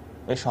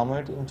 এই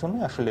সময়ের জন্য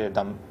আসলে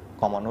দাম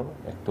কমানোর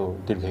একটু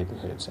দীর্ঘায়িত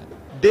হয়েছে।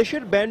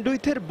 দেশের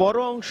ব্যান্ডউইথের বড়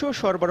অংশ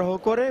সরবরাহ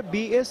করে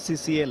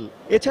BSCCL।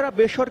 এছাড়া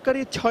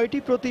বেসরকারি 6টি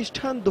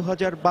প্রতিষ্ঠান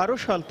 2012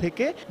 সাল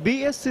থেকে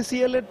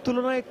BSCCL এর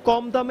তুলনায়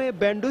কম দামে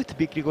ব্যান্ডউইথ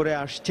বিক্রি করে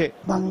আসছে।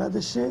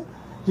 বাংলাদেশে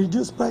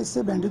রিডিউস প্রাইসে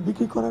ব্যান্ডউইথ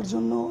বিক্রি করার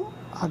জন্য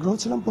আগ্রহ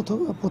ছিলাম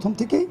প্রথম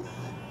থেকেই,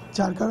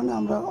 যার কারণে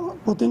আমরা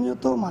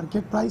প্রতিনিয়ত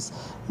মার্কেট প্রাইস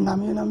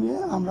নামিয়ে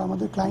আমরা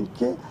আমাদের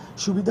ক্লায়েন্টকে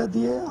সুবিধা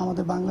দিয়ে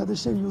আমাদের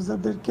বাংলাদেশের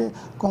ইউজারদেরকে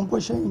কম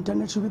পয়সায়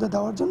ইন্টারনেট সুবিধা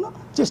দেওয়ার জন্য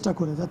চেষ্টা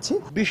করে যাচ্ছি।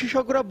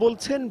 বিশেষজ্ঞরা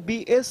বলছেন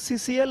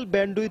BSCCL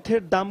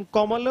ব্যান্ডউইথের দাম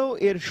কমালেও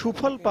এর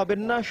সুফল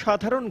পাবেন না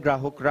সাধারণ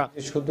গ্রাহকরা।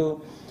 শুধু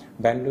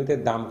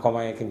ব্যান্ডউইথের দাম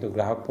কমায় কিন্তু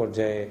গ্রাহক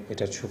পর্যায়ে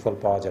এটা সুফল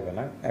পাওয়া যাবে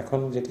না। এখন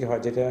যেটি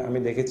হয়, যেটা আমি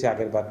দেখেছি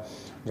আগেরবার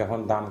যখন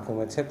দাম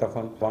কমেছে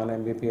তখন 1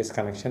 Mbps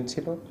কানেকশন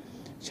ছিল,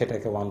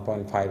 সেটাকে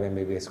 1.5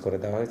 Mbps করে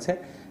দেওয়া হয়েছে।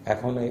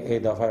 এখন এই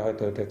দফায়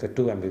হয়তো এটা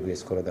 2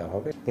 Mbps করে দেওয়া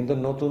হবে। কিন্তু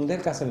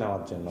নতুনদের কাছে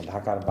নেওয়ার জন্য,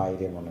 ঢাকার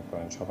বাইরে মনে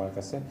করেন সবার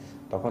কাছে,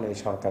 তখন এই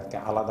সরকারকে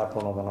আলাদা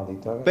প্রণোদনা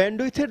দিতে হবে।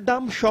 ব্যান্ডউইথের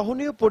দাম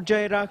সহনীয়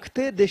পর্যায়ে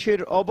রাখতে দেশের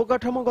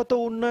অবকাঠামোগত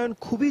উন্নয়ন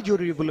খুবই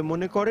জরুরি বলে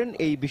মনে করেন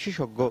এই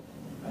বিশেষজ্ঞ।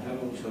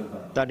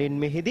 তানিন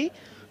মেহেদি,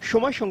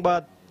 সময়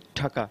সংবাদ,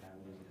 ঢাকা।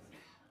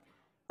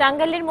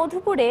 টাঙ্গাইলের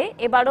মধুপুরে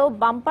এবারও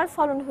বাম্পার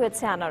ফলন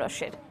হয়েছে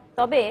আনারসের।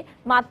 তবে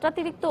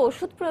মাত্রাতিরিক্ত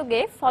ওষুধ প্রয়োগে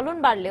ফলন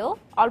বাড়লেও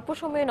অল্প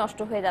সময়ে নষ্ট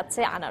হয়ে যাচ্ছে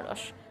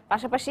আনারস।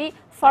 পাশাপাশি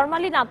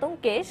ফরমালিন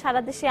আতঙ্কে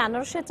সারা দেশে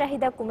আনারসের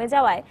চাহিদা কমে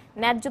যাওয়ায়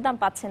ন্যায্য দাম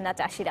পাচ্ছেন না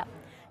চাষিরা।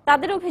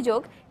 তাদের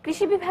অভিযোগ,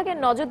 কৃষি বিভাগের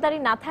নজরদারি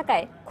না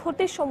থাকায়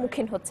ক্ষতির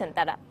সম্মুখীন হচ্ছেন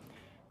তারা।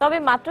 তবে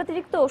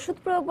মাত্রাতিরিক্ত ওষুধ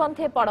প্রয়োগ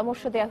বন্ধে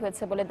পরামর্শ দেওয়া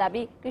হয়েছে বলে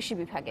দাবি কৃষি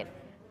বিভাগের।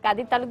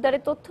 কাদির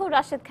তালুকদারের তথ্য,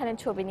 রাশেদ খানের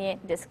ছবি নিয়ে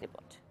ডেস্ক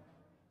রিপোর্ট।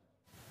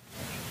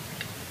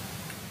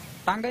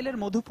 টাঙ্গাইলের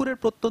মধুপুরের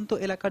প্রত্যন্ত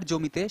এলাকার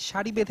জমিতে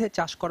সারি বেঁধে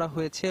চাষ করা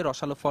হয়েছে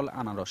রসালো ফল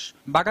আনারস।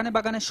 বাগানে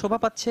বাগানে শোভা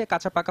পাচ্ছে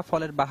কাঁচা পাকা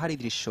ফলের বাহারি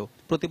দৃশ্য।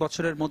 প্রতি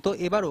বছরের মতো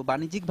এবারও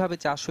বাণিজ্যিকভাবে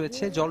চাষ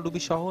হয়েছে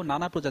জলডুবি সহ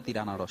নানা প্রজাতির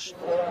আনারস।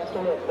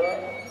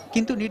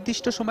 কিন্তু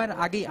নির্দিষ্ট সময়ের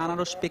আগেই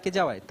আনারস পেকে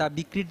যাওয়ায় তা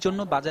বিক্রির জন্য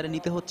বাজারে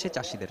নিতে হচ্ছে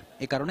চাষিদের।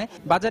 এ কারণে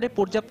বাজারে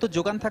পর্যাপ্ত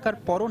যোগান থাকার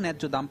পরও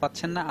ন্যায্য দাম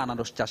পাচ্ছেন না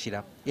আনারস চাষিরা।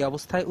 এ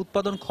অবস্থায়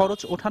উৎপাদন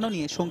খরচ ওঠানো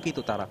নিয়ে শঙ্কিত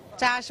তারা।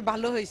 চাষ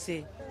ভালো হয়েছে,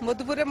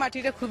 মধুপুরের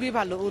মাটিটা খুবই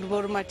ভালো,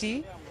 উর্বর মাটি,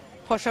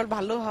 ফসল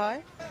ভালো হয়।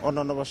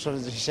 অন্যান্য বছর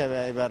হিসাবে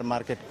এবার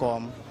মার্কেট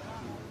কম,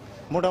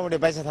 মোটামুটি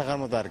বেঁচে থাকার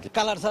মতো আর কি।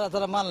 কালার ছাড়া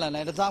তারা মাল নেয় না,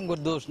 এটা তো আমগর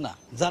দোষ না,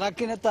 যারা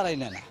কিনে তারাই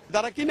নেয় না।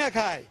 যারা কিনে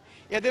খায়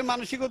এদের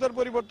মানসিকতার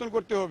পরিবর্তন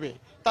করতে হবে,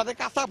 তাদের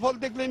কাঁচা ফল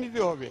দেখলে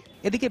নিতে হবে।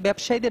 এদিকে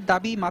ব্যবসায়ীদের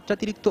দাবি,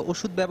 মাত্রাতিরিক্ত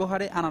ওষুধ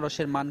ব্যবহারে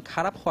আনারসের মান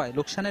খারাপ হয়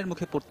লোকসানের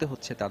মুখে পড়তে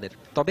হচ্ছে তাদের।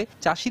 তবে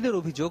চাষিদের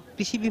অভিযোগ,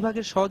 কৃষি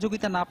বিভাগের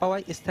সহযোগিতা না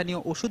পাওয়ায় স্থানীয়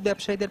ওষুধ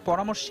ব্যবসায়ীদের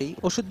পরামর্শেই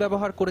ওষুধ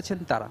ব্যবহার করেছেন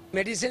তারা।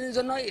 মেডিসিনের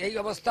জন্য এই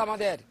অবস্থা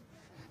আমাদের,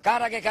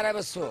 কার আগে কার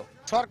অবশ্য।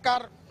 সরকার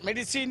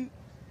মেডিসিন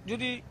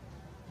যদি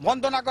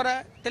বন্ধ না করে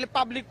তাহলে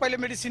পাবলিক পাইলে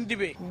মেডিসিন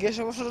দিবে। গেছ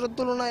বছরের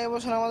তুলনায়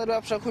এবছর আমাদের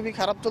ব্যবসা খুবই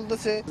খারাপ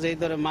চলতেছে। যেই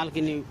দরে মাল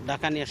কিনি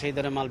ঢাকা নিয়ে সেই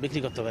দরে মাল বিক্রি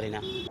করতে পারি না।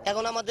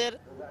 এখন আমাদের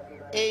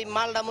এই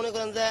মালটা মনে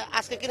করেন যে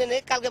আজকে কিনে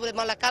নেই, কালকে পরে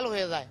মালটা কালো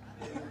হয়ে যায়,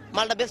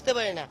 মালটা বেচতে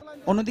পারি না।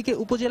 অন্যদিকে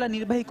উপজেলা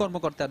নির্বাহী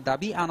কর্মকর্তার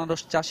দাবি,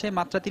 আনারস চাষে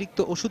মাত্রাতিরিক্ত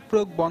ওষুধ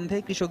প্রয়োগ বন্ধে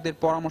কৃষকদের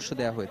পরামর্শ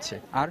দেওয়া হয়েছে।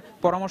 আর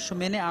পরামর্শ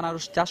মেনে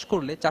আনারস চাষ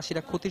করলে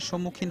চাষিরা ক্ষতির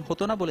সম্মুখীন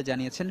হতো না বলে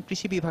জানিয়েছেন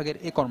কৃষি বিভাগের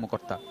এই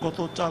কর্মকর্তা। গত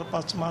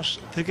 4-5 মাস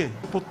থেকে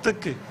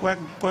প্রত্যেককে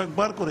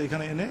কয়েকবার করে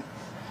এখানে এনে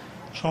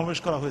সমাবেশ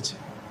করা হয়েছে।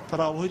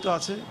 তারা অবহিত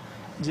আছে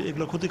যে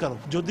এগুলো ক্ষতিকারক।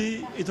 যদি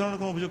এই ধরনের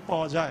কোনো অভিযোগ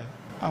পাওয়া যায়,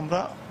 আমরা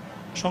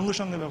সঙ্গে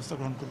সঙ্গে ব্যবস্থা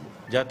গ্রহণ করব।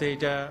 যাতে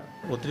এটা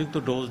অতিরিক্ত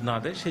ডোজ না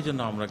দেয় সেই জন্য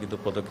আমরা কিন্তু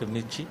পদক্ষেপ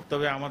নিচ্ছি।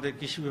 তবে আমাদের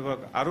কৃষি বিভাগ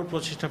আরও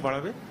প্রচেষ্টা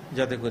বাড়াবে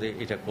যাতে করে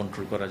এটা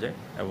কন্ট্রোল করা যায়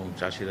এবং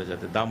চাষিরা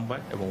যাতে দাম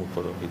পায় এবং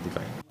উৎপাদন বৃদ্ধি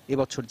পায়।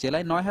 এবছর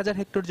জেলায় ৯,০০০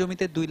 হেক্টর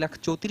জমিতে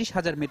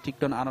 2,34,০০০ মেট্রিক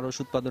টন আনারস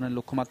উৎপাদনের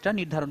লক্ষ্যমাত্রা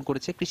নির্ধারণ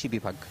করেছে কৃষি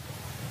বিভাগ।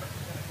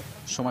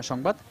 সময়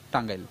সংবাদ,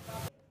 টাঙ্গাইল।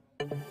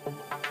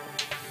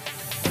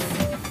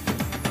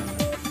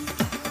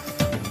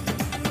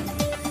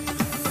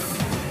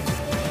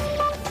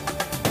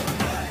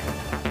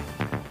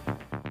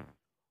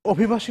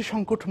 অভিবাসী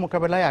সংকট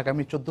মোকাবেলায়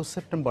আগামী 14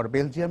 সেপ্টেম্বর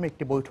বেলজিয়ামে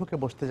একটি বৈঠকে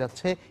বসতে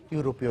যাচ্ছে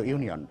ইউরোপীয়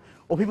ইউনিয়ন।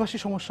 অভিবাসী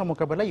সমস্যা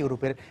মোকাবেলায়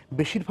ইউরোপের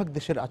বেশিরভাগ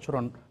দেশের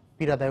আচরণ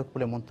পীড়াদায়ক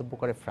বলে মন্তব্য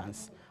করে ফ্রান্স।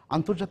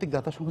 আন্তর্জাতিক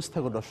দাতা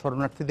সংস্থাগুলো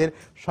শরণার্থীদের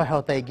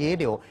সহায়তায় এগিয়ে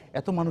এলেও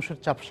এত মানুষের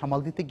চাপ সামাল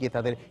দিতে গিয়ে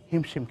তাদের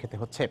হিমশিম খেতে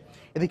হচ্ছে।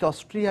 এদিকে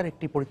অস্ট্রিয়ার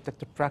একটি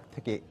পরিত্যক্ত ট্রাক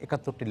থেকে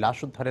 ৭১টি লাশ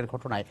উদ্ধারের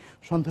ঘটনায়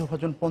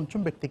সন্দেহভাজন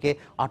 ৫ম ব্যক্তিকে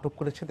আটক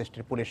করেছে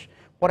দেশটির পুলিশ।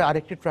 পরে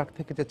আরেকটি ট্রাক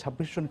থেকে যে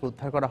 ২৬ জনকে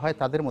উদ্ধার করা হয়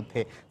তাদের মধ্যে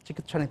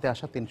চিকিৎসা নিতে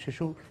আসা ৩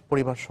 শিশু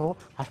পরিবারসহ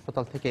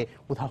হাসপাতাল থেকে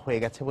উধাও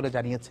হয়ে গেছে বলে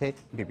জানিয়েছে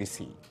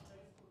বিবিসি।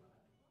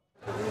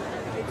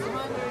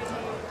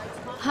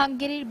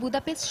 হাঙ্গেরির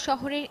বুদাপেস্ট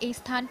শহরের এই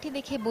স্থানটি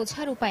দেখে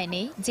বোঝার উপায়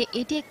নেই যে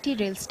এটি একটি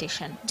রেল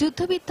স্টেশন।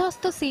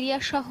 যুদ্ধবিধ্বস্ত সিরিয়া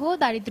সহ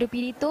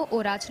দারিদ্র্যপীড়িত ও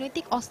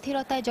রাজনৈতিক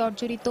অস্থিরতায়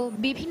জর্জরিত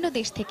বিভিন্ন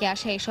দেশ থেকে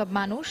আসা এসব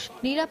মানুষ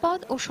নিরাপদ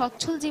ও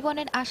সচ্ছল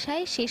জীবনের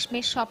আশায়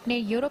শেষমেশ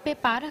স্বপ্নের ইউরোপে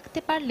পা রাখতে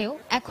পারলেও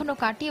এখনো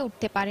কাটিয়ে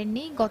উঠতে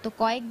পারেননি গত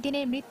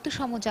কয়েকদিনের মৃত্যু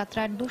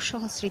সমযাত্রার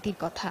দুঃসহ স্মৃতির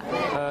কথা।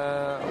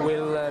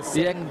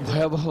 এক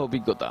ভয়াবহ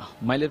অভিজ্ঞতা।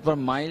 মাইলের পর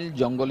মাইল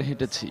জঙ্গলে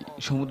হেঁটেছি,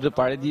 সমুদ্রে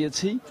পাড়ি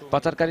দিয়েছি।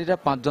 পাচারকারীরা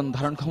 ৫ জন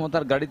ধারণ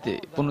ক্ষমতার গাড়িতে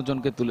 ১৫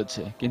 জনকে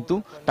তুলেছে, কিন্তু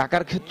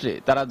টাকার ক্ষেত্রে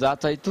তারা যা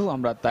চাইতো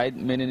আমরা তাই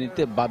মেনে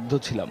নিতে বাধ্য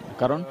ছিলাম,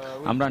 কারণ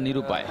আমরা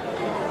নিরুপায়।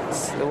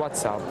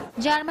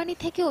 জার্মানি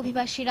থেকে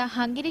অভিবাসীরা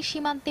হাঙ্গেরি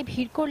সীমান্তে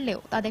ভিড় করলেও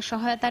তাদের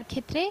সহায়তার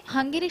ক্ষেত্রে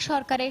হাঙ্গেরি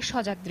সরকারের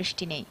সজাগ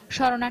দৃষ্টি নেই।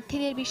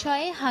 শরণার্থীদের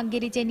বিষয়ে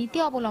হাঙ্গেরি যে নীতি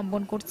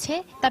অবলম্বন করছে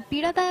তা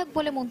পীড়াদায়ক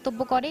বলে মন্তব্য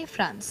করে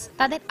ফ্রান্স।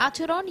 তাদের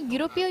আচরণ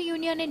ইউরোপীয়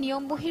ইউনিয়নের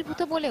নিয়ম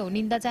বহির্ভূত বলেও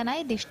নিন্দা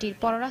জানায় দেশটির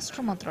পররাষ্ট্র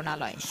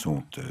মন্ত্রণালয়।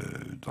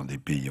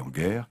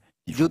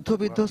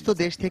 যুদ্ধবিধ্বস্ত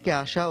দেশ থেকে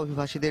আসা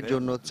অভিবাসীদের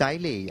জন্য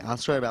চাইলেই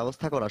আশ্রয়ের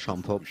ব্যবস্থা করা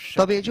সম্ভব,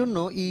 তবে এজন্য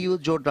ইইউ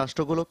জোট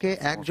রাষ্ট্রগুলোকে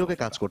একযোগে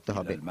কাজ করতে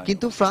হবে।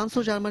 কিন্তু ফ্রান্স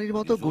ও জার্মানির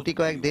মতো গুটি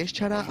কয়েক দেশ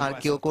ছাড়া আর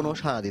কেউ কোনো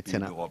সাড়া দিচ্ছে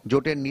না।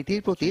 জোটের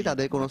নীতির প্রতি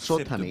তাদের কোনো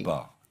শ্রদ্ধা নেই।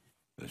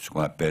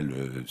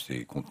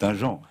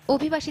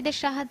 অভিবাসীদের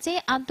সাহায্যে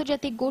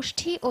আন্তর্জাতিক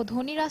গোষ্ঠী ও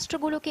ধনী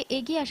রাষ্ট্রগুলোকে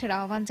এগিয়ে আসার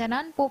আহ্বান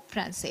জানান পোপ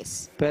ফ্রান্সিস।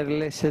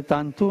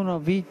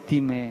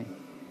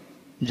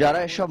 যারা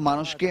এসব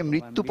মানুষকে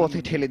মৃত্যু পথে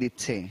ঠেলে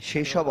দিচ্ছে,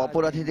 সেই সব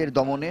অপরাধীদের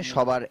দমনে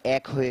সবার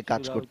এক হয়ে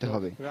কাজ করতে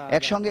হবে।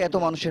 একসঙ্গে এত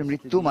মানুষের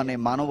মৃত্যু মানে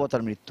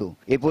মানবতার মৃত্যু।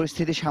 এই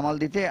পরিস্থিতি সামাল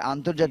দিতে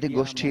আন্তর্জাতিক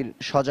গোষ্ঠীর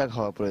সজাগ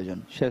হওয়া প্রয়োজন।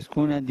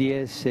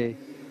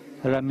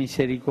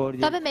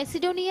 তবে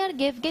মেসিডোনিয়ার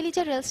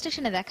গেভগেলিজা রেল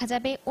স্টেশনে দেখা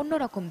যাবে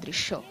অন্যরকম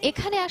দৃশ্য।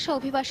 এখানে আসা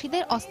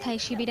অভিবাসীদের অস্থায়ী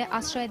শিবিরে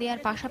আশ্রয়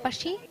দেওয়ার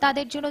পাশাপাশি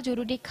তাদের জন্য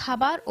জরুরি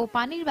খাবার ও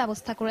পানির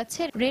ব্যবস্থা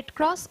করেছে রেড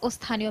ক্রস ও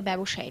স্থানীয়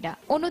ব্যবসায়ীরা।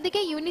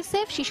 অন্যদিকে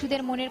ইউনিসেফ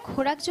শিশুদের মনের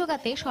খোরাক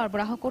জোগাতে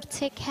সরবরাহ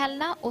করছে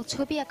খেলনা ও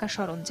ছবি আঁকা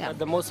সরঞ্জাম।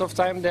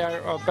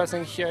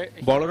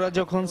 বড়রা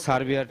যখন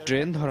সার্বিয়ার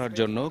ট্রেন ধরার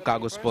জন্য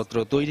কাগজপত্র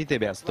তৈরিতে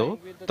ব্যস্ত,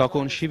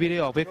 তখন শিবিরে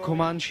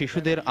অপেক্ষমান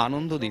শিশুদের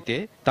আনন্দ দিতে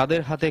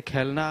তাদের হাতে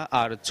খেলনা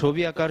আর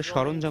ছবি আঁকার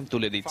সরঞ্জাম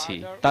তুলে দিচ্ছি।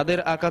 তাদের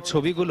আঁকা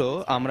ছবিগুলো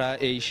আমরা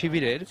এই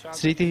শিবিরের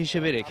স্মৃতি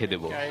হিসেবে রেখে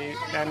দেব।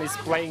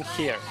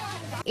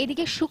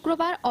 এদিকে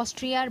শুক্রবার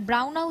অস্ট্রিয়ার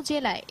ব্রাউনাউ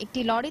জেলায়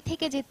একটি লরি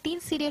থেকে যে 3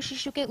 সিরীয়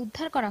শিশুকে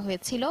উদ্ধার করা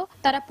হয়েছিল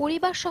তারা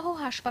পরিবার সহ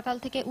হাসপাতাল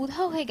থেকে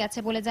উধাও হয়ে গেছে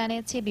বলে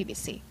জানিয়েছে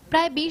বিবিসি।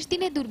 প্রায় 20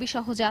 দিনের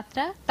দুর্বিষহ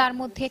যাত্রা, তার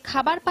মধ্যে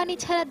খাবার পানি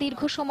ছাড়া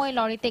দীর্ঘ সময়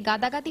লরিতে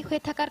গাদাগাদি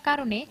হয়ে থাকার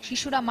কারণে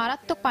শিশুরা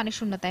মারাত্মক পানি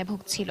শূন্যতায়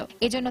ভুগছিল।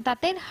 এজন্য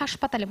তাদের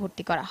হাসপাতালে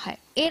ভর্তি করা হয়।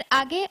 এর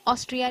আগে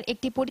অস্ট্রিয়ার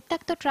একটি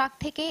পরিত্যক্ত ট্রাক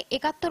থেকে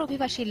 71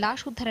 অভিবাসী লাশ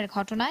উদ্ধারের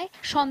ঘটনায়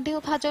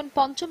সন্দেহভাজন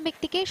পঞ্চম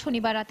ব্যক্তিকে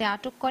শনিবার রাতে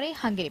আটক করে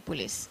হাঙ্গেরি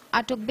পুলিশ।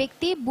 আটক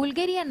ব্যক্তি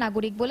বুলগেরিয়ার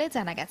নাগরিক বলে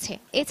জানা গেছে।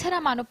 এছাড়া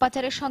মানব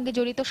পাচারের সঙ্গে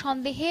জড়িত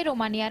সন্দেহে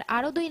রোমানিয়ার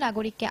আরও 2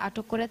 নাগরিককে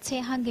আটক করেছে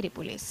হাঙ্গেরি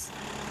পুলিশ।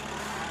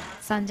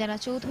 সঞ্জনা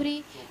চৌধুরী,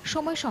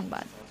 সময়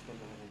সংবাদ।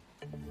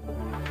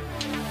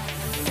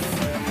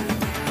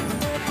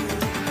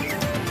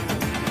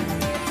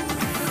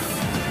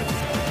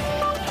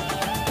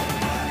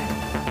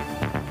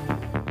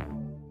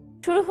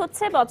 শুরু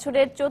হচ্ছে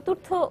বছরের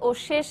চতুর্থ ও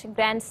শেষ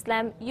গ্র্যান্ড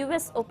স্ল্যাম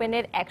ইউএস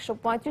ওপেনের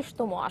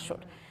 135তম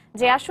আসর।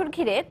 যে আসর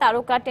ঘিরে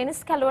তারকা টেনিস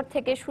খেলোয়াড়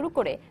থেকে শুরু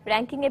করে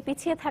র্যাঙ্কিংয়ে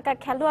পিছিয়ে থাকা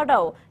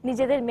খেলোয়াড়রাও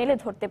নিজেদের মেলে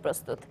ধরতে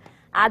প্রস্তুত।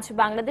 আজ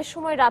বাংলাদেশ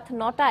সময় রাত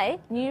 9টায়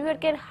নিউ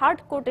ইয়র্কের হার্ড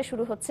কোর্টে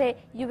শুরু হচ্ছে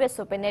ইউএস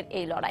ওপেনের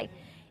এই লড়াই।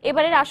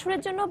 এবারের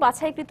আসরের জন্য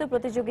বাছাইকৃত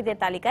প্রতিযোগীদের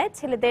তালিকায়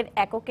ছেলেদের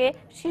এককে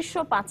শীর্ষ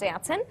 5-এ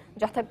আছেন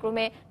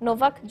যথাক্রমে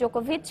নোভাক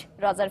জোকোভিচ,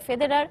 রজার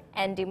ফেদেরার,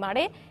 অ্যান্ডি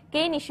মারে,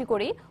 কেই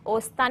নিশিকোরি ও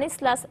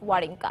স্তানিস্লাস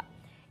ওয়ারিঙ্কা।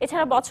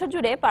 এছাড়া বছর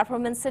জুড়ে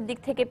পারফরমেন্সের দিক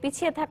থেকে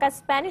পিছিয়ে থাকা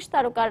স্প্যানিশ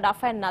তারকা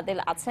রাফায়েল নাদেল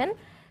আছেন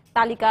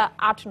তালিকা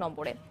 8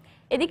 নম্বরে।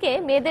 এদিকে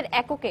মেয়েদের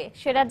এককে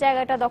সেরার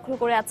জায়গাটা দখল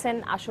করে আছেন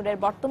আসরের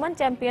বর্তমান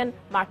চ্যাম্পিয়ন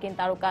মার্কিন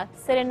তারকা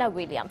সেরেনা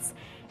উইলিয়ামস।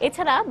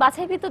 এছাড়া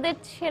বাছাইকৃতদের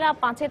সেরা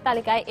 5-এর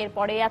তালিকায়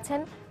এরপরেই আছেন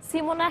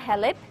সিমোনা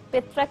হ্যালেপ,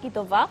 পেত্রা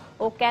কিতোভা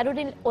ও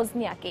ক্যারোলিন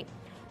ওজনিয়াকি।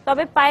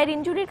 তবে পায়ের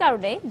ইনজুরির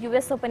কারণে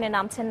ইউএস ওপেনে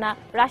নামছেন না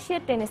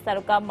রাশিয়ার টেনিস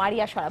তারকা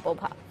মারিয়া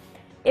শারাপোভা।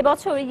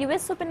 এবছর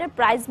ইউএস ওপেনের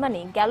প্রাইজ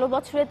মানি গেল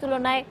বছরের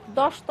তুলনায়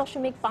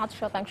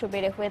 10.5%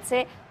 বেড়ে হয়েছে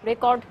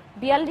রেকর্ড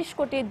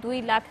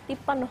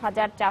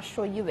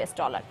 42,2,53,400 ইউএস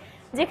ডলার,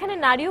 যেখানে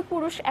নারী ও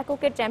পুরুষ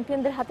এককের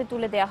চ্যাম্পিয়নদের হাতে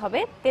তুলে দেওয়া হবে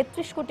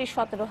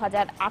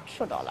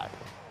 33,17,800 ডলার।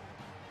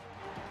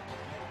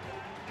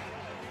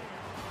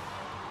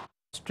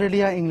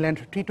 অস্ট্রেলিয়া ইংল্যান্ড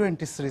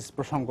টি-20 সিরিজ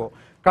প্রসঙ্গ।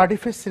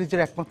 কার্ডিফের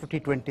সিরিজের একমাত্র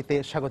টি-20তে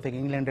স্বাগতিক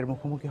ইংল্যান্ডের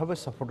মুখোমুখি হবে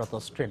সফররত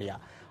অস্ট্রেলিয়া।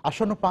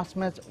 আসন্ন 5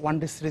 ম্যাচ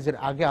ওয়ানডে সিরিজের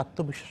আগে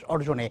আত্মবিশ্বাস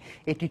অর্জনে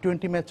এই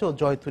টি-20 ম্যাচেও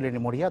জয় তুলে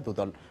মরিয়া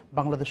দুদল।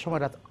 বাংলাদেশ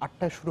সময় রাত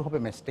 8টায় শুরু হবে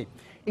ম্যাচটি।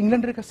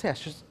 ইংল্যান্ডের কাছে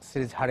অ্যাশেজ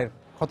সিরিজ হারের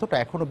ক্ষতটা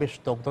এখনও বেশ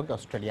দগদগে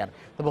অস্ট্রেলিয়ার।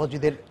 তবে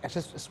অজিদের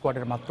অ্যাশেজ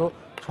স্কোয়াডের মাত্র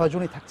 6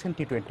 জনই থাকছেন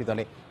টি-20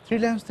 দলে। থ্রি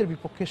লায়ন্সদের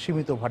বিপক্ষে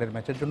সীমিত ওভারের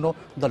ম্যাচের জন্য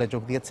দলে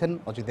যোগ দিয়েছেন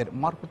অজিদের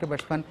মারকুটে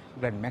ব্যাটসম্যান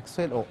গ্লেন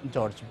ম্যাক্সওয়েল ও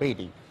জর্জ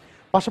বেইলি।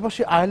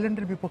 পাশাপাশি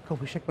আয়ারল্যান্ডের বিপক্ষে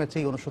অভিষেক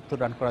ম্যাচেই 69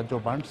 রান করা জো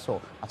বার্নসও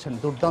আছেন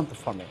দুর্দান্ত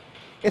ফর্মে।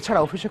 এছাড়া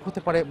অভিষেক হতে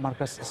পারে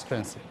মার্কাস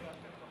স্ট্রেন্সি।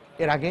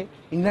 এর আগে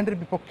ইংল্যান্ডের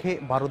বিপক্ষে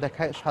 12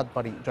 দেখায় 7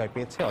 বারই জয়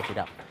পেয়েছে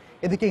অজিরা।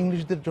 এদিকে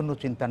ইংলিশদের জন্য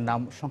চিন্তার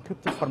নাম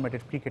সংক্ষিপ্ত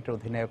ফরম্যাটের ক্রিকেটের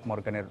অধিনায়ক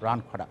মর্গানের রান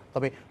খরা।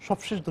 তবে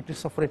সবশেষ 2টি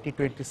সফরে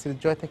টি-20 সিরিজ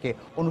জয় থেকে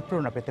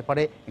অনুপ্রেরণা পেতে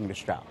পারে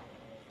ইংলিশরা।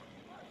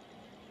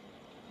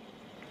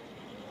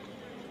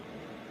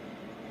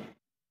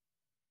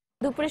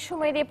 দুপুরের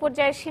সময়ের এ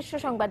পর্যায়ে শীর্ষ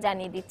সংবাদ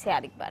জানিয়ে দিচ্ছে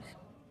আরেকবার।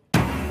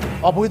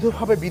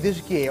 অবৈধভাবে বিদেশ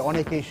গিয়ে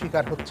অনেকেই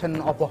শিকার হচ্ছেন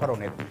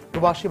অপহরণের।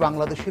 প্রবাসী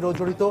বাংলাদেশিরাও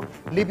জড়িত।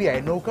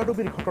 লিবিয়ায়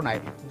নৌকাডুবির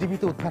ঘটনায়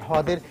জীবিত উদ্ধার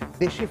হওয়াদের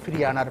দেশে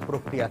ফিরিয়ে আনার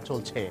প্রক্রিয়া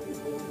চলছে।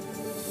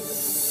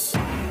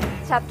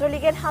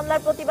 ছাত্রলীগের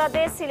হামলার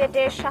প্রতিবাদে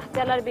সিলেটের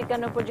শাহজালাল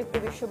বিজ্ঞান ও প্রযুক্তি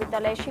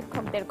বিশ্ববিদ্যালয়ের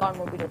শিক্ষকদের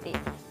কর্মবিরতি,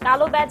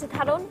 কালো ব্যাজ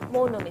ধারণ,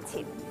 মৌন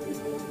মিছিল।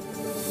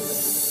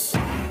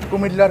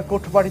 কুমিল্লার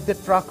কোটবাড়িতে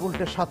ট্রাক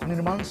উল্টে 7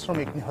 নির্মাণ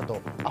শ্রমিক নিহত,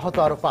 আহত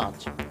আরো 5।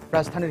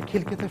 রাজধানীর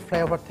খিলক্ষেতে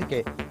ফ্লাইওভার থেকে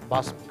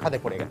বাস খাদে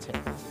পড়ে গেছে।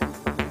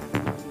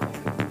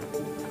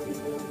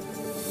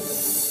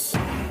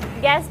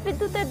 গ্যাস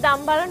বিদ্যুতের দাম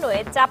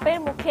বাড়ানোয় চাপের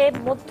মুখে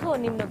মধ্য ও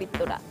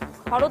নিম্নবিত্তরা।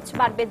 খরচ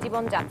বাড়বে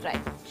জীবনযাত্রায়,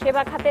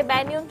 সেবা খাতে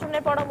ব্যয়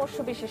নিয়ন্ত্রণের পরামর্শ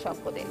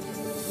বিশেষজ্ঞদের।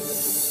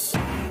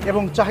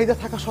 এবং চাহিদা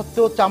থাকা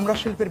সত্ত্বেও চামড়া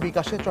শিল্পের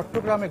বিকাশে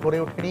চট্টগ্রামে গড়ে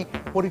ওঠেনি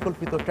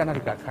পরিকল্পিত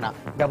ট্যানারি কারখানা,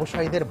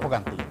 ব্যবসায়ীদের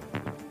ভোগান্তি।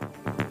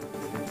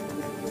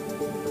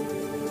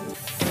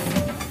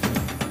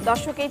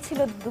 দর্শক, এই ছিল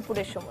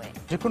দুপুরের সময়।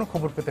 যে কোনো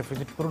খবর পেতে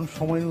ভিজিট করুন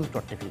সময়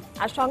নিউজ.tv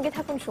আর সঙ্গে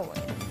থাকুন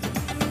সময়।